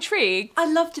 I'm intrigued.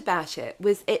 I loved about it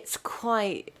was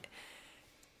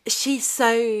she's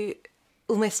so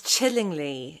almost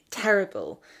chillingly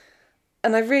terrible.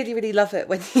 And I really, really love it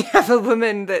when you have a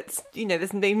woman that's, you know,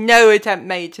 there's no attempt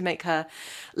made to make her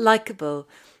likeable.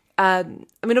 I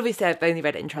mean, obviously I've only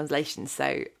read it in translation,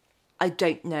 so I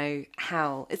don't know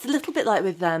how. It's a little bit like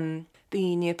with the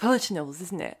Neapolitan novels,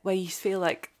 isn't it? Where you feel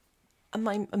like, am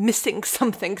I missing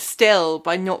something still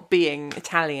by not being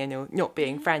Italian or not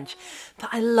being French? But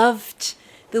I loved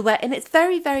the way, and it's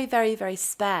very, very, very, very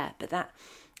spare, but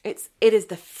it is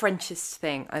the Frenchest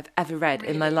thing I've ever read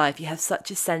in my life. You have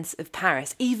such a sense of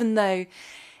Paris, even though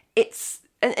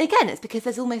and again, it's because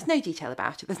there's almost no detail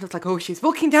about it. There's not like, oh, she's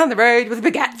walking down the road with a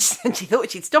baguette and she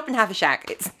thought she'd stop and have a shack.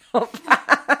 It's not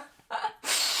that.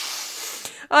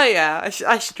 Oh yeah,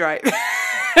 I should write.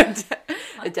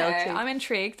 Okay, I'm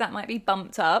intrigued. That might be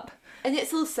bumped up. And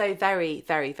it's also very,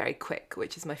 very, very quick,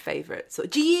 which is my favourite. So,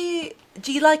 do you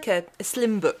like a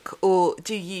slim book, or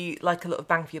do you like a lot of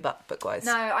bang for your buck book-wise?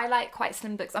 No, I like quite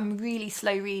slim books. I'm a really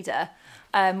slow reader,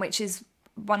 which is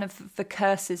one of the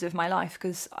curses of my life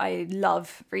because I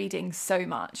love reading so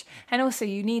much. And also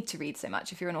you need to read so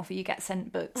much if you're an author. You get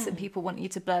sent books and people want you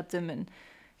to blurb them, and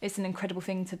it's an incredible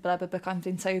thing to blurb a book. I've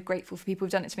been so grateful for people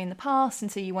who've done it to me in the past,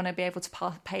 and so you want to be able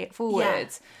to pay it forward. Yeah.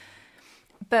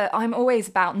 But I'm always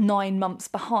about 9 months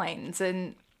behind,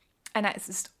 and it's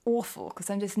just awful because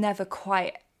I'm just never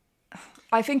quite...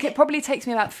 I think it probably takes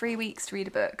me about 3 weeks to read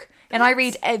a book, and I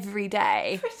read every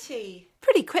day.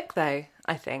 Pretty quick though,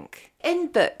 I think.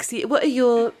 In books, what are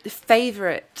your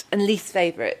favourite and least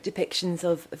favourite depictions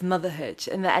of motherhood?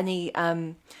 And are there any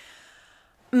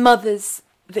mothers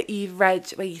that you've read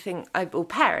where you think, or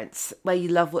parents, where you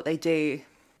love what they do?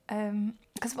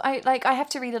 Because I have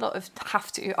to read a lot of...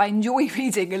 I enjoy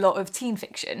reading a lot of teen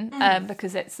fiction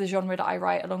because it's the genre that I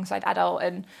write alongside adult,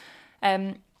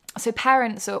 and so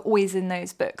parents are always in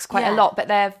those books quite a lot,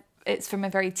 but it's from a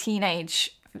very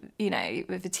teenage,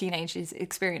 with the teenagers'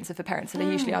 experience of the parents. So they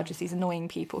usually are just these annoying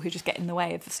people who just get in the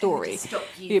way of the story. Stop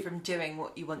you from doing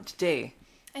what you want to do.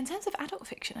 In terms of adult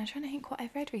fiction, I'm trying to think what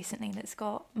I've read recently that's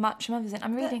got much mothers in.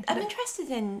 I'm interested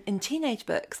in teenage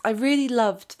books. I really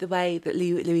loved the way that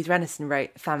Louise Renison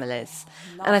wrote Families.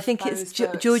 And I think it's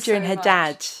Georgia and her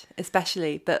dad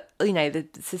especially, but, the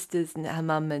sisters and her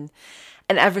mum and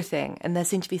everything. And there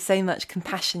seemed to be so much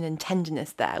compassion and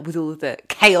tenderness there with all the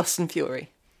chaos and fury.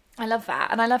 I love that.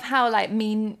 And I love how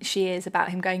mean she is about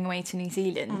him going away to New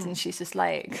Zealand. And she's just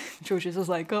Georgia's just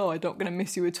I'm not going to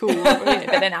miss you at all. But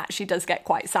then actually does get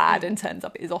quite sad and turns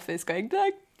up at his office going, no,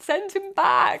 send him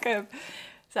back.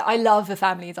 So I love the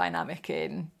family dynamic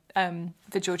in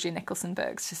the Georgia Nicholson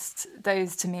books. Just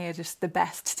those to me are just the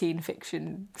best teen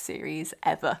fiction series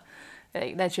ever.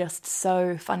 They're just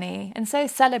so funny and so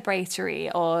celebratory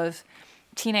of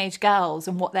teenage girls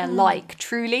and what they're like,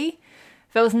 truly.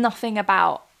 There was nothing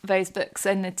about those books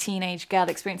and the teenage girl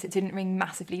experience that didn't ring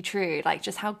massively true,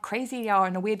 just how crazy you are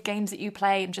and the weird games that you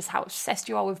play and just how obsessed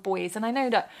you are with boys. And I know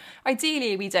that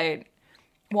ideally we don't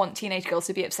want teenage girls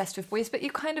to be obsessed with boys, but you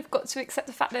kind of got to accept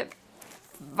the fact that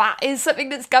is something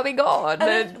that's going on.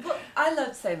 And what I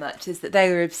loved so much is that they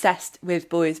were obsessed with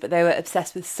boys, but they were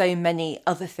obsessed with so many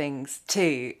other things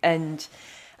too, and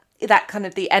that kind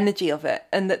of the energy of it,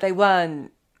 and that they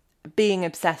weren't being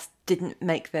obsessed didn't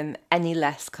make them any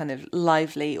less kind of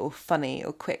lively or funny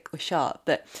or quick or sharp.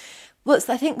 But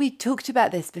I think we talked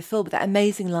about this before, but that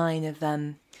amazing line of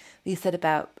you said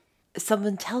about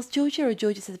someone tells Georgia, or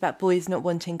Georgia says about boys not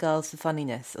wanting girls for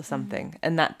funniness or something,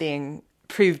 and that being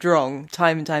proved wrong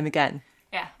time and time again.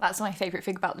 Yeah, that's my favourite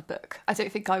thing about the book. I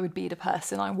don't think I would be the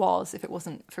person I was if it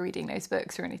wasn't for reading those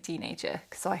books or in a teenager,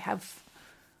 because I have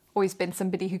always been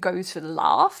somebody who goes for the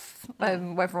laugh,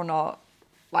 whether or not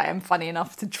I'm funny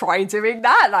enough to try doing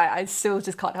that. I still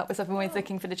just can't help myself. I'm always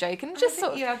looking for the joke, and just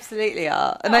you absolutely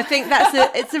are. And I think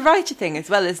it's a writer thing as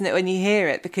well, isn't it? When you hear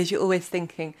it, because you're always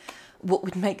thinking, what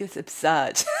would make this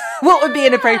absurd? What would be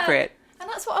inappropriate? And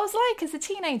that's what I was like as a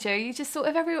teenager. You just sort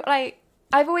of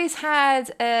I've always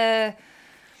had a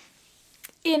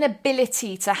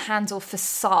inability to handle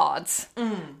facades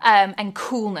and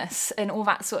coolness and all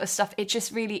that sort of stuff. It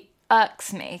just really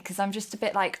irks me because I'm just a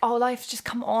bit life, just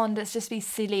come on, let's just be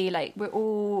silly. We're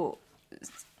all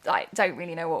don't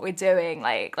really know what we're doing.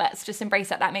 Let's just embrace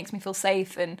that makes me feel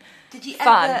safe and Did you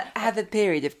fun. ever have a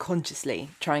period of consciously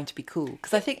trying to be cool?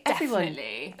 Because I think everyone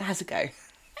has a go.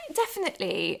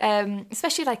 Definitely,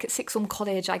 especially at sixth form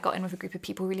college, I got in with a group of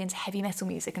people really into heavy metal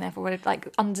music, and everyone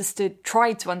had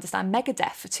tried to understand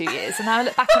Megadeth for 2 years. And now I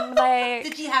look back and I'm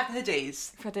did you have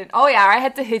hoodies? Oh yeah, I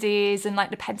had the hoodies and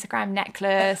the pentagram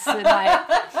necklace. And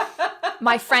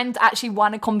my friend actually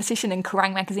won a competition in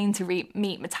Kerrang magazine to meet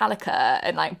Metallica,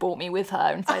 and brought me with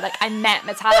her, and so I met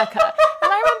Metallica. And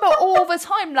I remember all the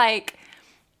time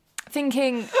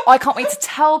thinking, I can't wait to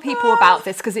tell people about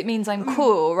this because it means I'm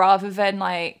cool, rather than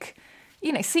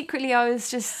secretly I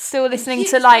was just still listening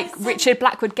to Richard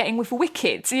Blackwood getting with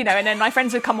Wicked, and then my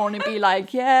friends would come on and be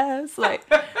yes,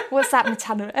 what's that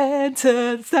Metallica?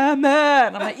 Enter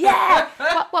Sandman. And I'm yeah,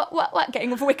 what getting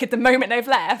with Wicked the moment they've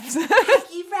left. Have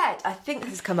you read, I think this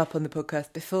has come up on the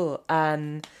podcast before,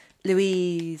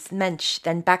 Louise Mensch,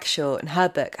 then Bagshaw, and her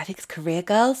book, I think it's Career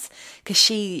Girls, because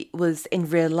she was in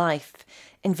real life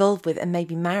involved with and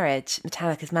maybe married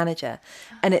Metallica's manager,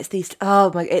 and it's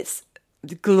it's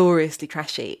gloriously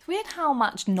trashy. It's weird how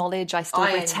much knowledge I still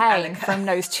retain from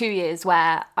those 2 years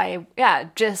where it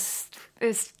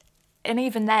was And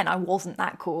even then, I wasn't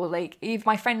that cool. Like, even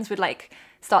my friends would like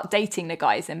start dating the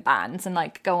guys in bands and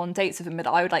like go on dates with them, but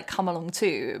I would like come along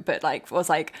too. But like, was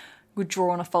like, would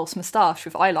draw on a false moustache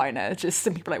with eyeliner. Just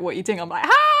some people like, what are you doing? I'm like,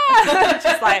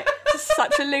 just like,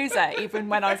 such a loser. Even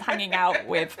when I was hanging out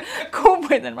with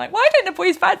Cornwood, and I'm like, why don't the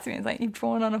boys fancy me? It's like, you've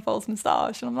drawn on a false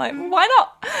moustache, and I'm like, why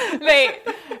not? Like,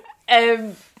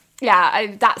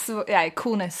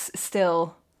 coolness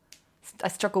still. I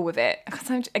struggle with it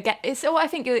because I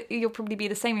think you'll probably be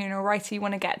the same. You're a writer. You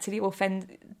want to get to the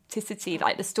authenticity,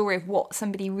 like the story of what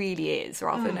somebody really is,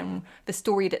 rather than the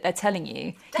story that they're telling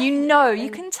you. Definitely.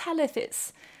 You can tell if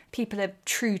it's people are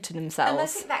true to themselves. And I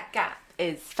think that gap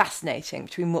is fascinating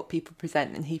between what people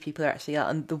present and who people actually are.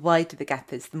 And the wider the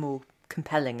gap is, the more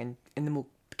compelling and the more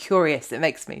curious it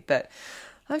makes me. But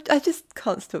I just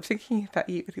can't stop thinking about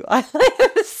you with your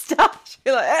eyeliner moustache.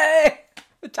 You're like, hey,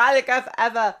 Metallica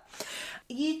forever.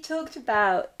 You talked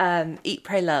about Eat,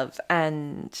 Pray, Love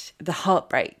and the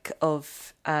heartbreak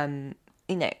of,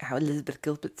 how Elizabeth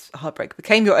Gilbert's heartbreak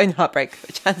became your own heartbreak,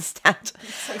 which I understand.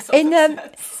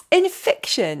 In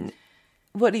fiction,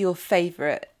 what are your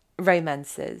favourite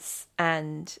romances?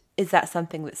 And is that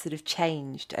something that's sort of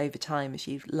changed over time as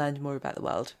you've learned more about the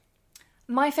world?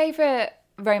 My favourite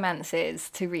romances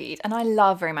to read, and I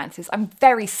love romances. I'm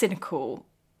very cynical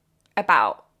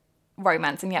about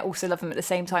romance and yet also love them at the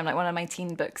same time. Like one of my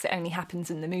teen books, It Only Happens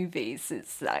in the Movies.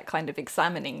 It's that kind of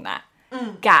examining that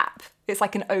gap. It's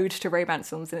like an ode to romance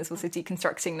films, and it's also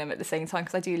deconstructing them at the same time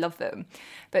because I do love them.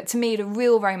 But to me, the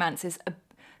real romances are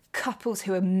couples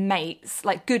who are mates,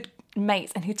 like good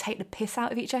mates, and who take the piss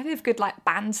out of each other with good like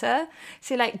banter.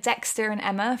 So like Dexter and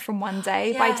Emma from One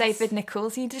Day by David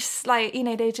Nichols. You just like,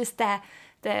 they're just there.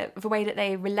 The way that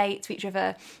they relate to each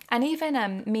other. And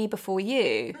even Me Before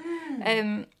You.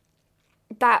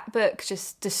 That book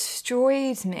just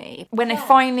destroyed me. When they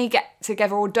finally get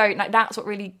together or don't, like that's what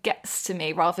really gets to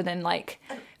me, rather than like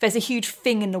there's a huge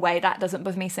thing in the way. That doesn't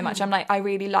bother me so much. I'm like, I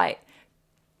really like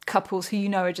couples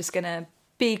who are just gonna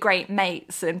be great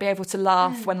mates and be able to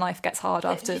laugh when life gets hard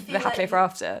after the happily ever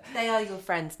after. They are your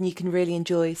friends and you can really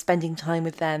enjoy spending time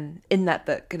with them in that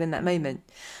book and in that moment.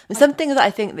 And something that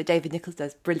I think that David Nichols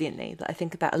does brilliantly, that I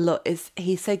think about a lot, is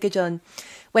he's so good on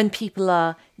when people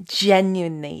are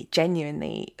genuinely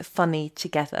funny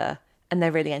together and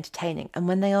they're really entertaining, and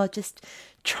when they are just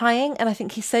trying. And I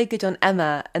think he's so good on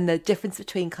Emma and the difference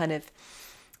between kind of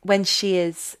when she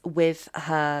is with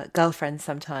her girlfriend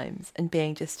sometimes and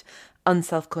being just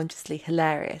unself-consciously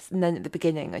hilarious, and then at the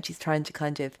beginning when she's trying to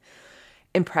kind of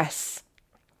impress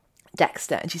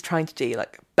Dexter and she's trying to do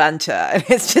like banter and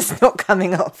it's just not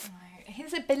coming off.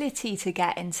 His ability to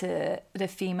get into the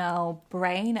female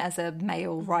brain as a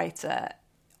male writer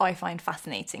I find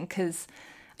fascinating, because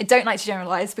I don't like to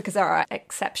generalise because there are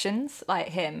exceptions like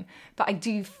him, but I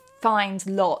do find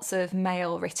lots of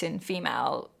male written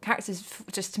female characters,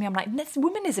 just to me I'm like, this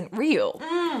woman isn't real.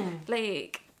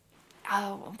 Like,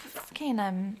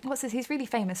 what's this? He's really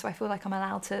famous, so I feel like I'm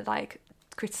allowed to like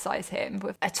criticise him,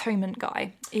 with Atonement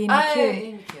guy, Ian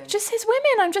McEwan. Just his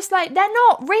women, I'm just like, they're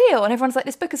not real. And everyone's like,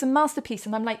 this book is a masterpiece.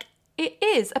 And I'm like, it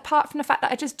is, apart from the fact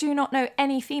that I just do not know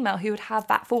any female who would have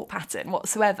that thought pattern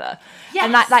whatsoever. Yes.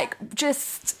 And that, like,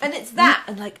 just... And it's that,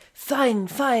 and like, fine,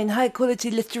 high-quality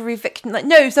literary fiction. Like,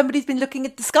 no, somebody's been looking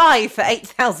at the sky for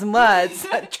 8,000 words,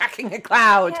 tracking a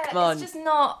cloud, come on. It's just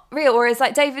not real. Whereas,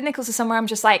 like, David Nichols is somewhere I'm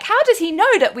just like, how does he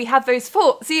know that we have those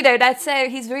thoughts? So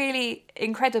he's really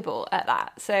incredible at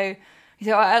that. So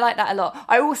I like that a lot.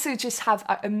 I also just have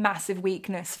a massive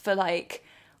weakness for, like,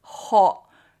 hot,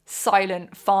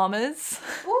 silent farmers.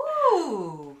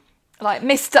 Ooh. Like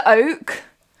Mr. Oak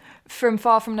from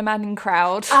Far From the Madding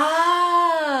Crowd.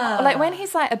 Like when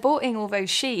he's like aborting all those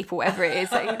sheep or whatever it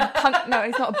is. Like, no,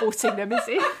 he's not aborting them, is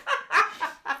he?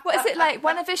 What is it like?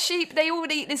 One of the sheep, they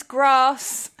all eat this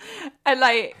grass and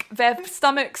like their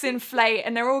stomachs inflate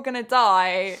and they're all going to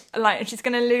die. And she's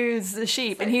going to lose the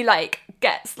sheep. And he like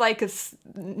gets like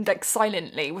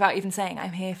silently, without even saying,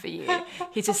 I'm here for you.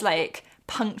 He just like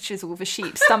punctures all the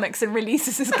sheep's stomachs and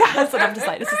releases his gas, and I'm just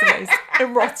like, this is the most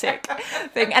erotic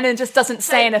thing, and then just doesn't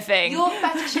say anything. Your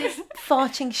fetish is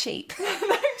farting sheep.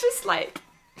 Just like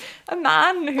a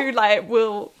man who like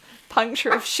will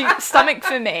puncture a sheep's stomach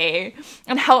for me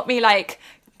and help me like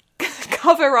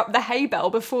cover up the hay bale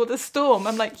before the storm.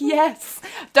 I'm like, yes,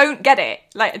 don't get it.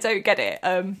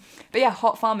 But yeah,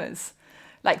 hot farmers,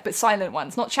 like, but silent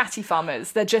ones, not chatty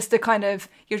farmers. They're just the kind of,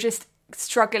 you're just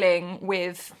struggling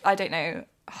with, I don't know,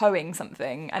 hoeing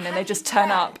something and then they just turn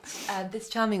up. This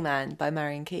Charming Man by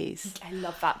Marion Keyes. I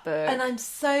love that book. And I'm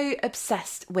so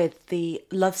obsessed with the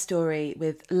love story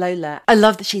with Lola. I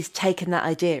love that she's taken that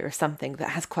idea of something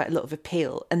that has quite a lot of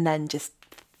appeal and then just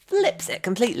flips it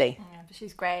completely. Yeah, but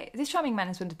she's great. This Charming Man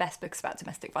is one of the best books about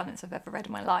domestic violence I've ever read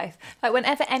in my life. Like,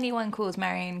 whenever anyone calls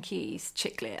Marion Keyes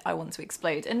chick lit, I want to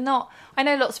explode. And I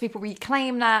know lots of people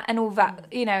reclaim that and all that,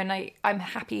 you know, and I'm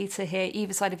happy to hear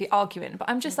either side of the argument, but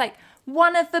I'm just like,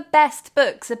 one of the best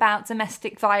books about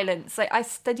domestic violence. Like, I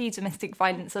study domestic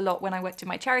violence a lot when I worked in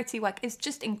my charity work. It's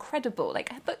just incredible.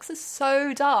 Like, her books are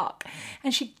so dark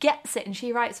and she gets it and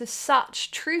she writes with such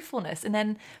truthfulness, and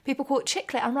then people call it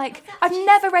chick lit. I'm like, I've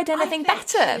never read anything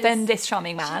better than This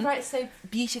Charming Man. She writes so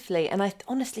beautifully, and I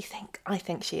honestly think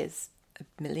she is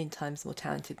a million times more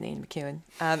talented than Ian McEwan.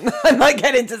 I might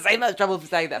get into so much trouble for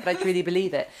saying that, but I really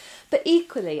believe it. But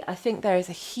equally, I think there is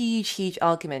a huge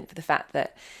argument for the fact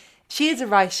that she is a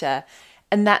writer,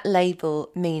 and that label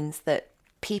means that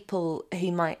people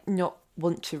who might not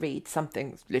want to read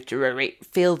something literary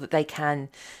feel that they can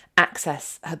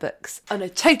access her books. On a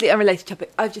totally unrelated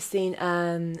topic, I've just seen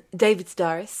David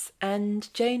Sedaris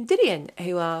and Joan Didion,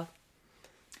 who are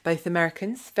both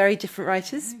Americans, very different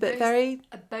writers, but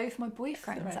both my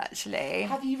boyfriends, actually.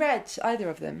 Have you read either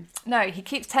of them? No, he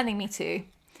keeps telling me to.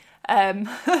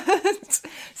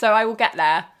 So I will get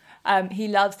there. He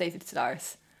loves David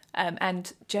Sedaris.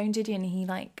 And Joan Didion, he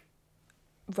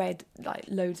read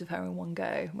loads of her in one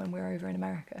go when we were over in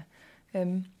America.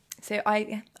 So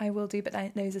I will do, but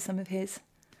those are some of his.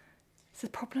 It's the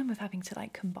problem with having to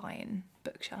combine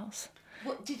bookshelves.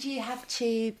 What did you have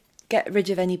to get rid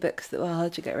of any books that were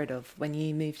hard to get rid of when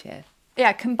you moved here?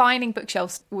 Yeah, combining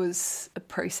bookshelves was a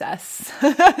process,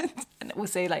 and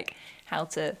also how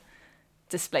to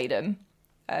display them.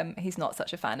 He's not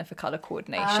such a fan of the colour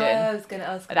coordination. I was going to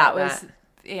ask about that.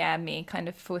 Yeah, me kind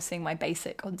of forcing my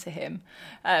basic onto him.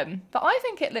 But I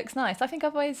think it looks nice. I think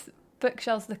otherwise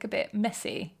bookshelves look a bit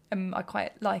messy. I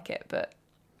quite like it, but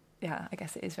yeah, I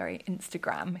guess it is very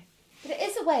Instagram. But it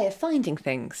is a way of finding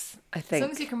things, I think. As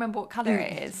long as you can remember what colour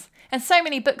it is. And so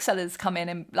many booksellers come in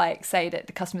and say that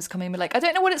the customers come in and I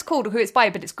don't know what it's called or who it's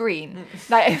by, but it's green.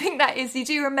 I think that is, you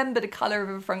do remember the colour of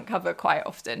a front cover quite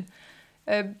often.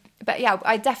 But yeah,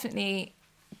 I definitely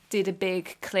did a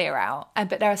big clear out,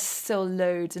 but there are still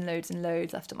loads and loads and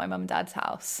loads left at my mum and dad's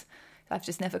house. I've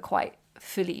just never quite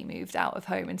fully moved out of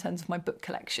home in terms of my book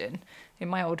collection. In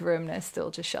my old room there's still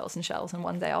just shelves and shelves, and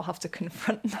one day I'll have to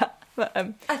confront that. But,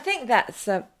 I think that's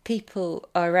people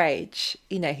our age,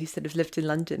 who sort of lived in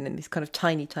London in these kind of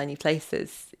tiny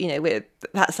places,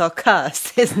 that's our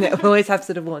curse, isn't it? We always have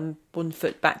sort of one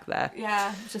foot back there.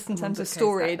 Yeah, just in terms of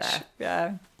storage.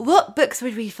 Yeah. What books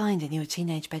would we find in your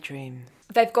teenage bedroom?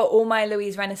 They've got all my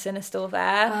Louise Renison are still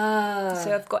there.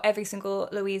 So I've got every single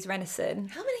Louise Renison.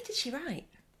 How many did she write?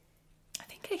 I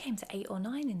think it came to 8 or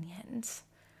 9 in the end.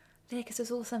 Yeah, because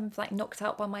there's all some Knocked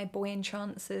Out by My Boy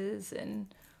Entrancers, and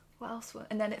what else?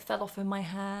 And Then It Fell Off in My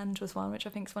Hand was one, which I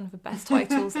think is one of the best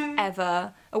titles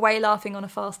ever. Away Laughing on a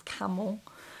Fast Camel.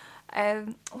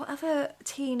 What other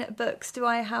teen books do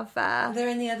I have there? Are there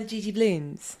any other Judy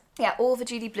Blooms? Yeah, all the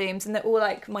Judy Blooms, and they're all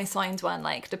my signed one,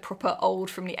 the proper old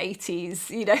from the 80s,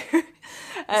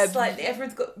 Slightly,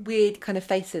 everyone's got weird kind of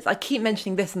faces. I keep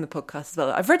mentioning this on the podcast as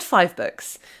well. I've read 5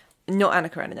 books, not Anna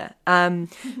Karenina.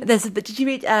 But did you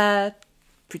read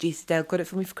producer Dale got it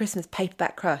for me for Christmas,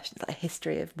 Paperback Crush? It's a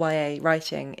history of YA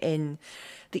writing in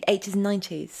the 80s and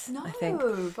 90s, no, I think.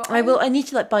 But I need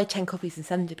to buy 10 copies and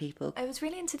send them to people. I was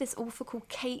really into this author called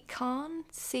Kate Cann,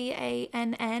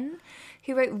 Cann,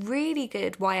 who wrote really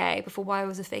good YA before YA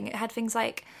was a thing. It had things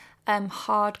like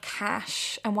Hard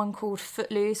Cash and one called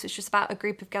Footloose, which was about a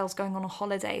group of girls going on a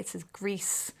holiday to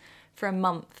Greece for a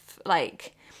month.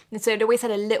 And so it always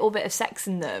had a little bit of sex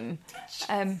in them.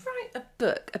 Write a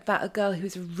book about a girl who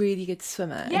was a really good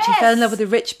swimmer, yes. and she fell in love with a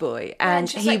rich boy, and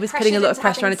he was putting a lot of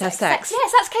pressure on her to have sex.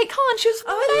 Yes, that's Kate Cann. She was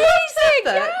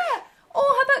amazing. Yeah, all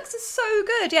her books are so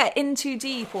good. Yeah, Into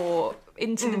Deep or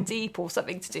Into the Deep, or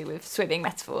something to do with swimming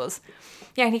metaphors.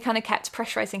 Yeah, and he kind of kept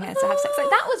pressurising her to have sex.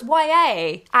 That was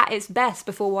YA at its best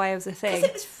before YA was a thing. Because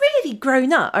it was really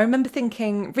grown up. I remember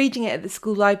reading it at the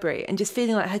school library and just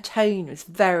feeling like her tone was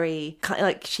very,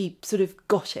 kind of she sort of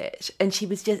got it. And she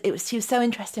was so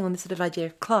interesting on the sort of idea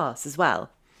of class as well.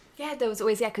 Yeah, there was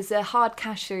always, because the Hard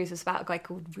Cash series was about a guy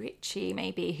called Richie,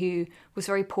 maybe, who was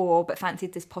very poor but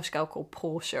fancied this posh girl called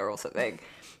Portia or something.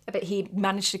 But he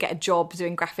managed to get a job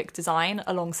doing graphic design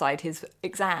alongside his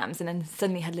exams, and then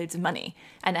suddenly had loads of money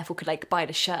and therefore could buy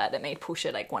the shirt that made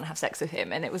Portia want to have sex with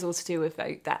him. And it was all to do with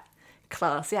that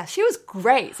class. Yeah, she was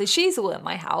great. So she's all at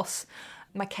my house.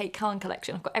 my Kate Kahn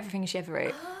collection. I've got everything she ever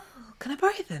wrote. Oh, can I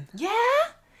borrow them? Yeah.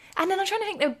 And then I'm trying to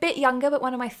think, they're a bit younger, but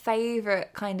one of my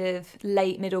favourite kind of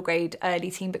late middle grade, early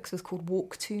teen books was called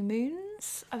Walk Two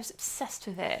Moons. I was obsessed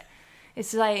with it.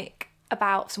 It's like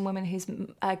about some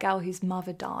woman a girl whose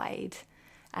mother died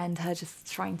and her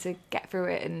just trying to get through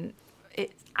it, and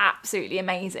it's absolutely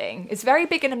amazing. It's very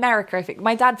big in America, I think.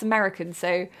 My dad's American,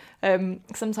 so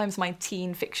sometimes my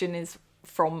teen fiction is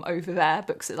from over there.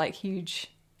 Books are like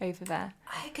huge over there.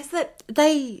 Because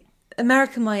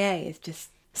American YA is just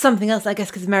something else, I guess,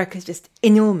 because America's just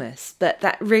enormous. But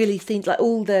that really seemed like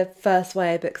all the first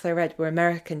YA books I read were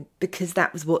American because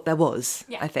that was what there was,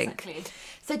 I think. Exactly.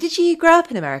 So did you grow up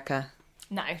in America?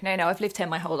 No. I've lived here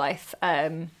my whole life.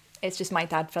 It's just my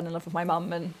dad fell in love with my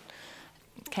mum and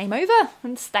came over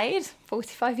and stayed.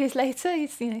 45 years later,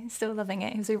 he's still loving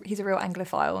it. He's a real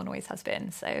Anglophile and always has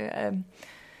been. So,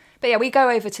 but yeah, we go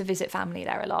over to visit family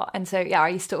there a lot. And so yeah, I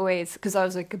used to always, because I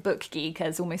was like a book geek,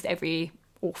 as almost every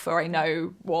author I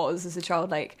know was as a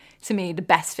child. Like, to me, the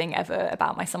best thing ever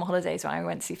about my summer holidays when I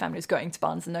went to see family was going to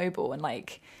Barnes & Noble and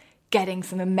like getting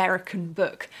some American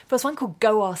book. There was one called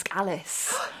Go Ask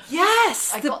Alice.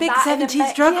 Yes, the big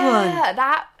 70s drug one. Yeah,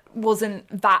 that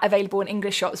wasn't that available in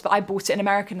English shops, but I bought it in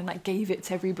American and like gave it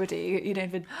to everybody.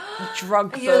 The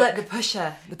drug book. You're like the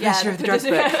pusher of the drug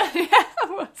book. Yeah, I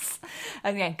was.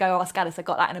 And yeah, Go Ask Alice. I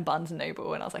got that in a Barnes & Noble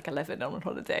when I was like 11 on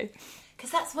holiday.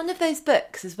 Because that's one of those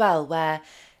books as well where,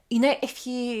 if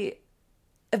you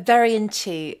are very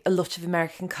into a lot of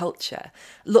American culture,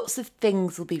 lots of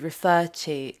things will be referred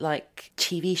to, like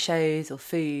TV shows or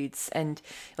foods, and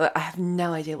I have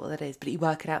no idea what that is, but you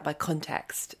work it out by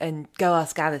context. And Go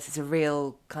Ask Alice is a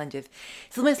real kind of,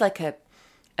 it's almost like a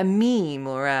meme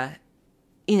or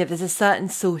there's a certain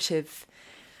sort of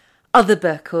other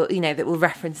book or that will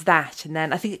reference that, and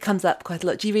then I think it comes up quite a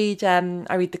lot. Do you read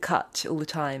I read The Cut all the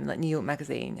time, like New York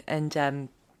Magazine, and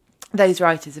those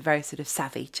writers are very sort of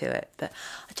savvy to it, but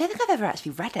I don't think I've ever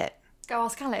actually read it. Go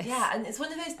Ask Alice. Yeah, and it's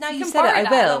one of those, now you can said it,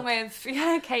 I will. Along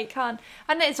with Kate Kahn.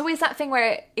 And it's always that thing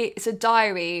where it's a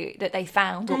diary that they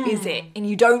found, or is it? And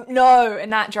you don't know,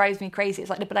 and that drives me crazy. It's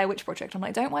like the Blair Witch Project. I'm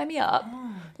like, don't wind me up.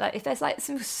 Like, if there's like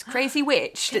some crazy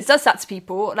witch that does that to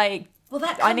people, like, well,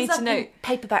 that I need to know.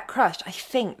 Paperback Crushed, I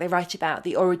think they write about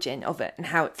the origin of it and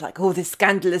how it's like, this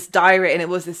scandalous diary, and it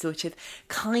was this sort of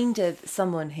kind of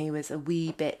someone who was a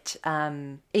wee bit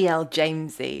E.L.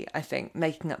 Jamesy, I think,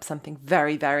 making up something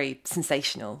very, very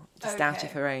sensational just out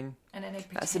of her own. And then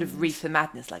that sort of reefer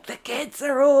madness, like the kids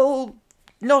are all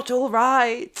not all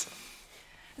right.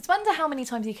 I wonder how many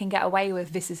times you can get away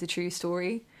with this is a true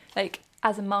story. Like,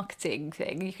 as a marketing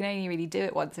thing, you can only really do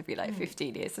it once every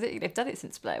 15 years. I don't think they've done it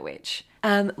since Blair Witch.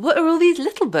 What are all these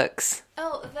little books?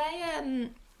 Oh, they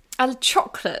are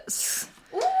chocolates.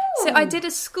 Ooh. So I did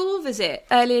a school visit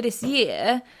earlier this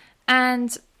year,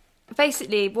 and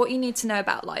basically what you need to know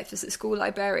about life is that school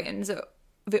librarians are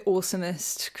the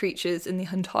awesomest creatures in the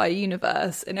entire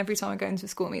universe. And every time I go into a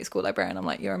school and meet a school librarian, I'm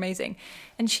like, you're amazing.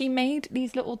 And she made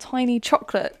these little tiny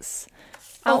chocolates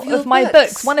out of my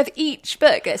books, one of each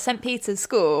book at St. Peter's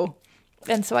School.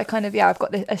 And so I kind of,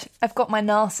 I've got my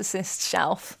narcissist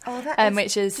shelf,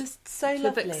 which is just so the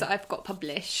lovely. books that I've got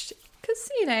published, because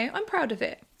I'm proud of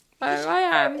it. I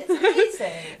am. It's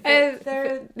amazing.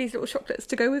 There are these little chocolates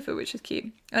to go with it, which is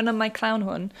cute. And on my clown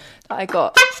horn that I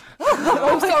got.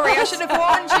 Oh, sorry, I should have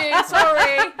warned you.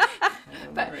 Sorry.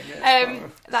 But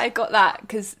that I got that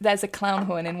because there's a clown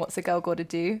horn in What's a Girl Gotta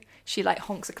Do. She like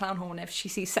honks a clown horn if she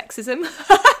sees sexism.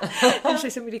 And so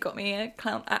somebody got me a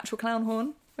actual clown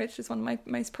horn, which is one of my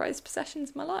most prized possessions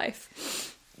in my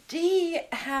life. Do you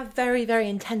have very, very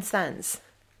intense fans?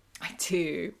 I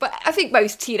do, but I think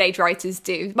most teenage writers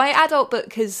do. My adult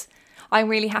book I'm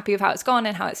really happy with how it's gone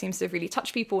and how it seems to have really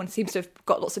touched people and seems to have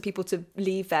got lots of people to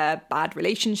leave their bad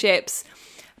relationships.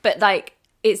 But like,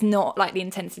 it's not like the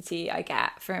intensity I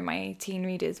get from my teen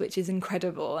readers, which is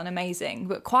incredible and amazing,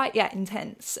 but quite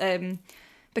intense.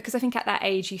 Because I think at that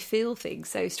age you feel things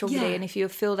so strongly, and if you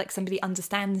feel like somebody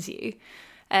understands you,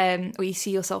 or you see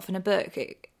yourself in a book,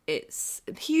 it's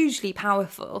hugely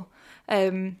powerful.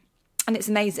 And it's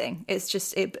amazing. It's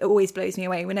just, it always blows me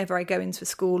away whenever I go into a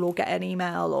school or get an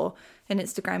email or an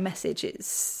Instagram message.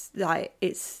 It's like,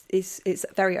 it's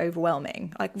very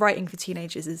overwhelming. Like, writing for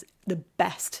teenagers is the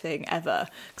best thing ever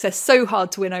because they're so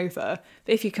hard to win over.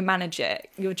 But if you can manage it,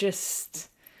 you're just,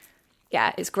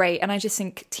 it's great. And I just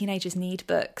think teenagers need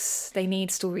books. They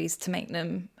need stories to make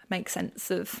them make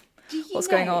sense of what's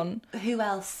going on. Who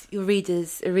else your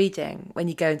readers are reading when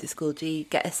you go into school? Do you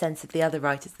get a sense of the other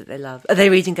writers that they love? Are they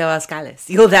reading Go Ask Alice?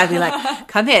 You're there be like,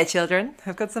 come here, children,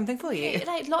 I've got something for you.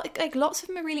 Like lots of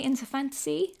them are really into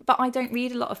fantasy, but I don't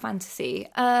read a lot of fantasy.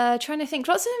 Trying to think,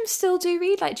 lots of them still do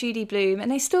read like Judy Blume,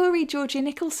 and they still read Georgia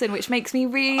Nicholson, which makes me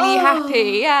really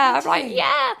happy. Yeah, I'm like,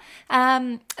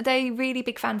 yeah. They're really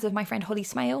big fans of my friend Holly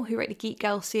Smale, who wrote the Geek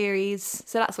Girl series,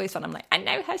 so that's always fun. I'm like, I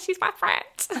know her, she's my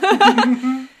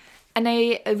friend. And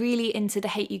they are really into The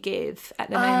Hate You Give at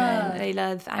the moment. They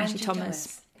love Angie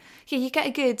Thomas. Yeah, you get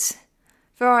a good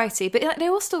variety, but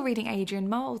they're all still reading Adrian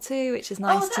Mole too, which is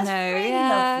nice to know. Really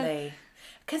lovely.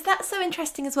 Because that's so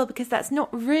interesting as well, because that's not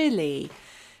really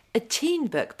a teen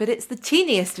book, but it's the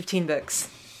teeniest of teen books.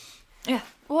 Yeah.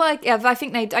 Well, I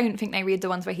don't think they read the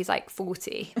ones where he's like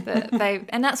 40, but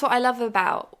and that's what I love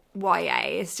about YA.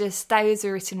 It's just those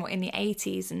are written in the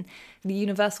 80s, and the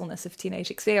universalness of teenage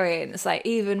experience. Like,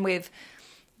 even with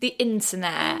the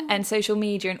internet and social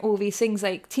media and all these things,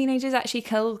 like, teenagers actually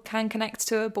can connect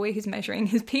to a boy who's measuring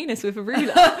his penis with a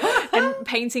ruler and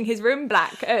painting his room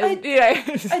black. I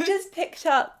just picked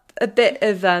up a bit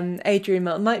of Adrian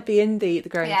Mole. It might be in the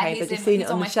growing paper. I've just seen it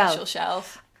on the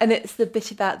shelf. And it's the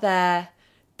bit about their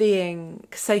being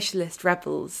socialist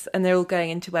rebels, and they're all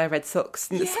going in to wear red socks,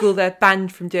 and at school they're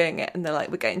banned from doing it, and they're like,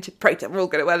 we're going to protest, we're all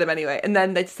going to wear them anyway, and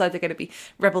then they decide they're going to be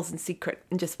rebels in secret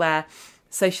and just wear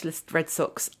socialist red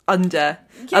socks under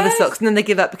other socks, and then they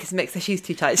give up because it makes their shoes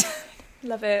too tight.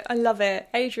 Love it. I love it.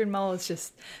 Adrian Mole is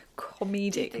just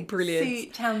comedic brilliance.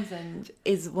 Sue Townsend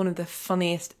is one of the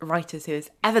funniest writers who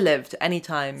has ever lived at any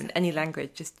time in any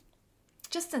language. Just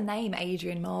the name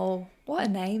Adrian Mole. What a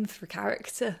name for a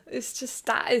character. It's just,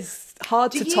 that is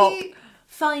hard to top. Do you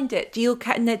find it? Do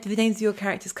the names of your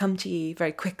characters come to you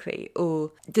very quickly,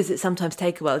 or does it sometimes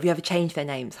take a while? Have you ever changed their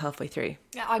names halfway through?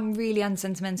 Yeah, I'm really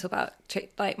unsentimental about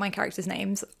like my characters'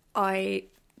 names. I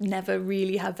never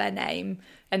really have their name.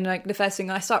 And like the first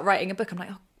thing I start writing a book, I'm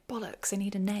like, oh, bollocks, I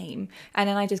need a name. And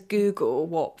then I just Google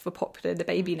what the popular the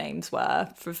baby names were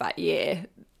for that year,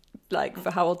 like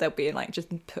for how old they'll be, and like just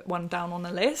put one down on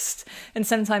a list. And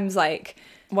sometimes like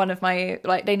one of my,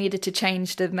 like, they needed to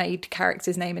change the maid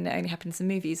character's name, and it only happens in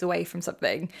movies, away from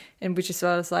something, and which is so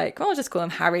I was like, oh, I'll just call him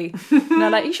Harry. And they're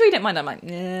like, you sure you don't mind? I'm like,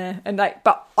 yeah. And like,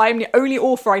 but I'm the only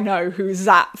author I know who's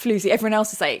that floozy. Everyone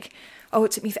else is like, oh,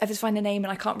 it took me forever to find a name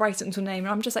and I can't write it into a name.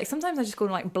 And I'm just like, sometimes I just call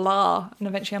them like Blah. And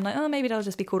eventually I'm like, oh, maybe they'll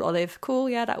just be called Olive. Cool,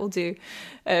 yeah, that will do.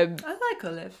 I like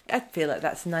Olive. I feel like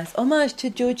that's a nice homage to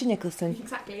Georgia Nicholson.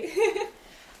 Exactly.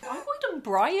 I called him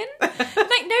Brian. Like,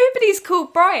 nobody's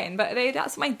called Brian, but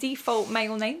that's my default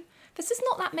male name. There's just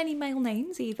not that many male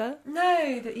names either.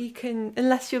 No, that you can,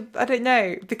 unless you're, I don't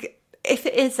know. If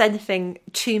it is anything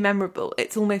too memorable,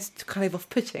 it's almost kind of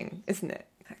off-putting, isn't it?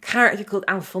 A character called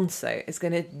Alfonso is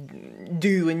going to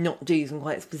do and not do some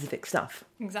quite specific stuff.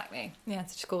 Exactly. Yeah,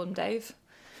 so just call him Dave.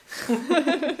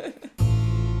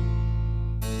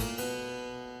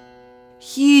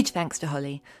 Huge thanks to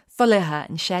Holly. Follow her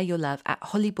and share your love at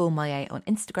HollyBourneYA on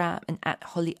Instagram and at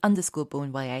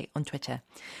Holly_BourneYA on Twitter.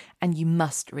 And you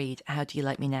must read How Do You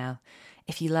Like Me Now?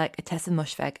 If you like Atessa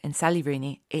Moshfegh and Sally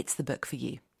Rooney, it's the book for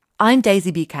you. I'm Daisy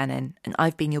Buchanan, and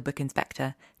I've been your book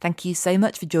inspector. Thank you so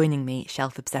much for joining me,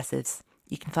 Shelf Obsessives.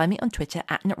 You can find me on Twitter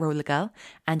at NotRollerGirl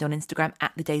and on Instagram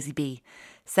at TheDaisyB.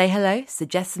 Say hello,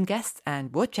 suggest some guests,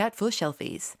 and watch out for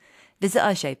shelfies. Visit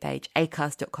our show page,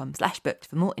 acast.com/booked,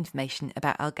 for more information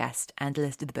about our guest and a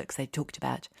list of the books they've talked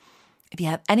about. If you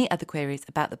have any other queries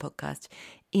about the podcast,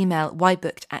 email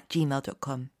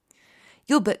whybooked@gmail.com.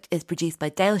 Your Booked is produced by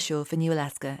Dale Shaw for New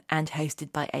Alaska and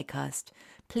hosted by Acast.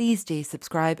 Please do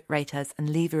subscribe, rate us, and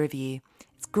leave a review.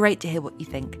 It's great to hear what you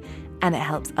think, and it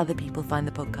helps other people find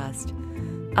the podcast.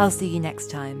 I'll see you next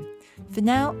time. For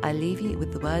now, I leave you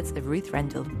with the words of Ruth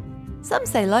Rendell. Some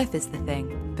say life is the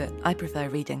thing, but I prefer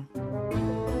reading.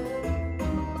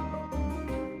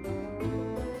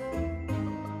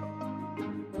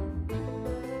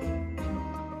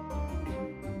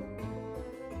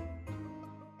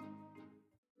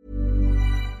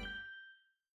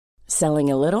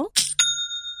 Selling a little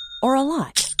or a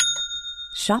lot?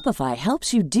 Shopify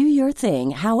helps you do your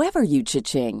thing however you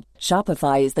cha-ching.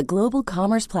 Shopify is the global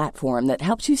commerce platform that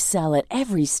helps you sell at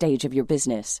every stage of your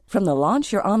business. From the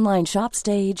launch your online shop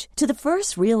stage to the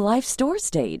first real-life store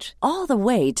stage, all the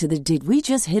way to the did we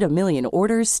just hit a million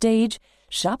orders stage.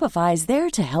 Shopify is there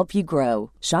to help you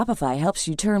grow. Shopify helps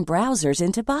you turn browsers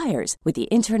into buyers with the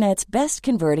internet's best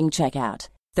converting checkout.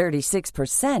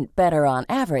 36% better on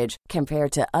average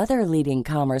compared to other leading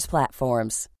commerce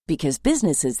platforms. Because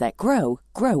businesses that grow,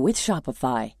 grow with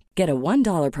Shopify. Get a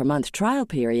 $1 per month trial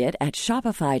period at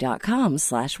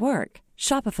shopify.com/work.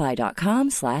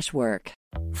 Shopify.com/work.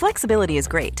 Flexibility is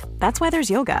great. That's why there's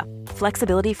yoga.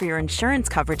 Flexibility for your insurance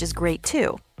coverage is great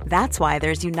too. That's why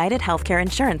there's United Healthcare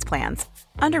Insurance Plans.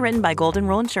 Underwritten by Golden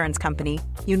Rule Insurance Company,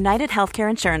 United Healthcare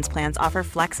Insurance Plans offer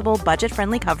flexible,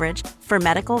 budget-friendly coverage for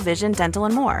medical, vision, dental,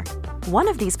 and more. One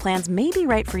of these plans may be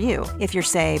right for you if you're,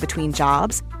 say, between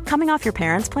jobs, coming off your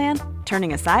parents' plan,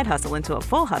 turning a side hustle into a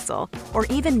full hustle, or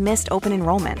even missed open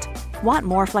enrollment. Want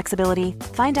more flexibility?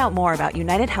 Find out more about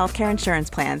United Healthcare Insurance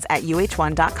Plans at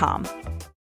uh1.com.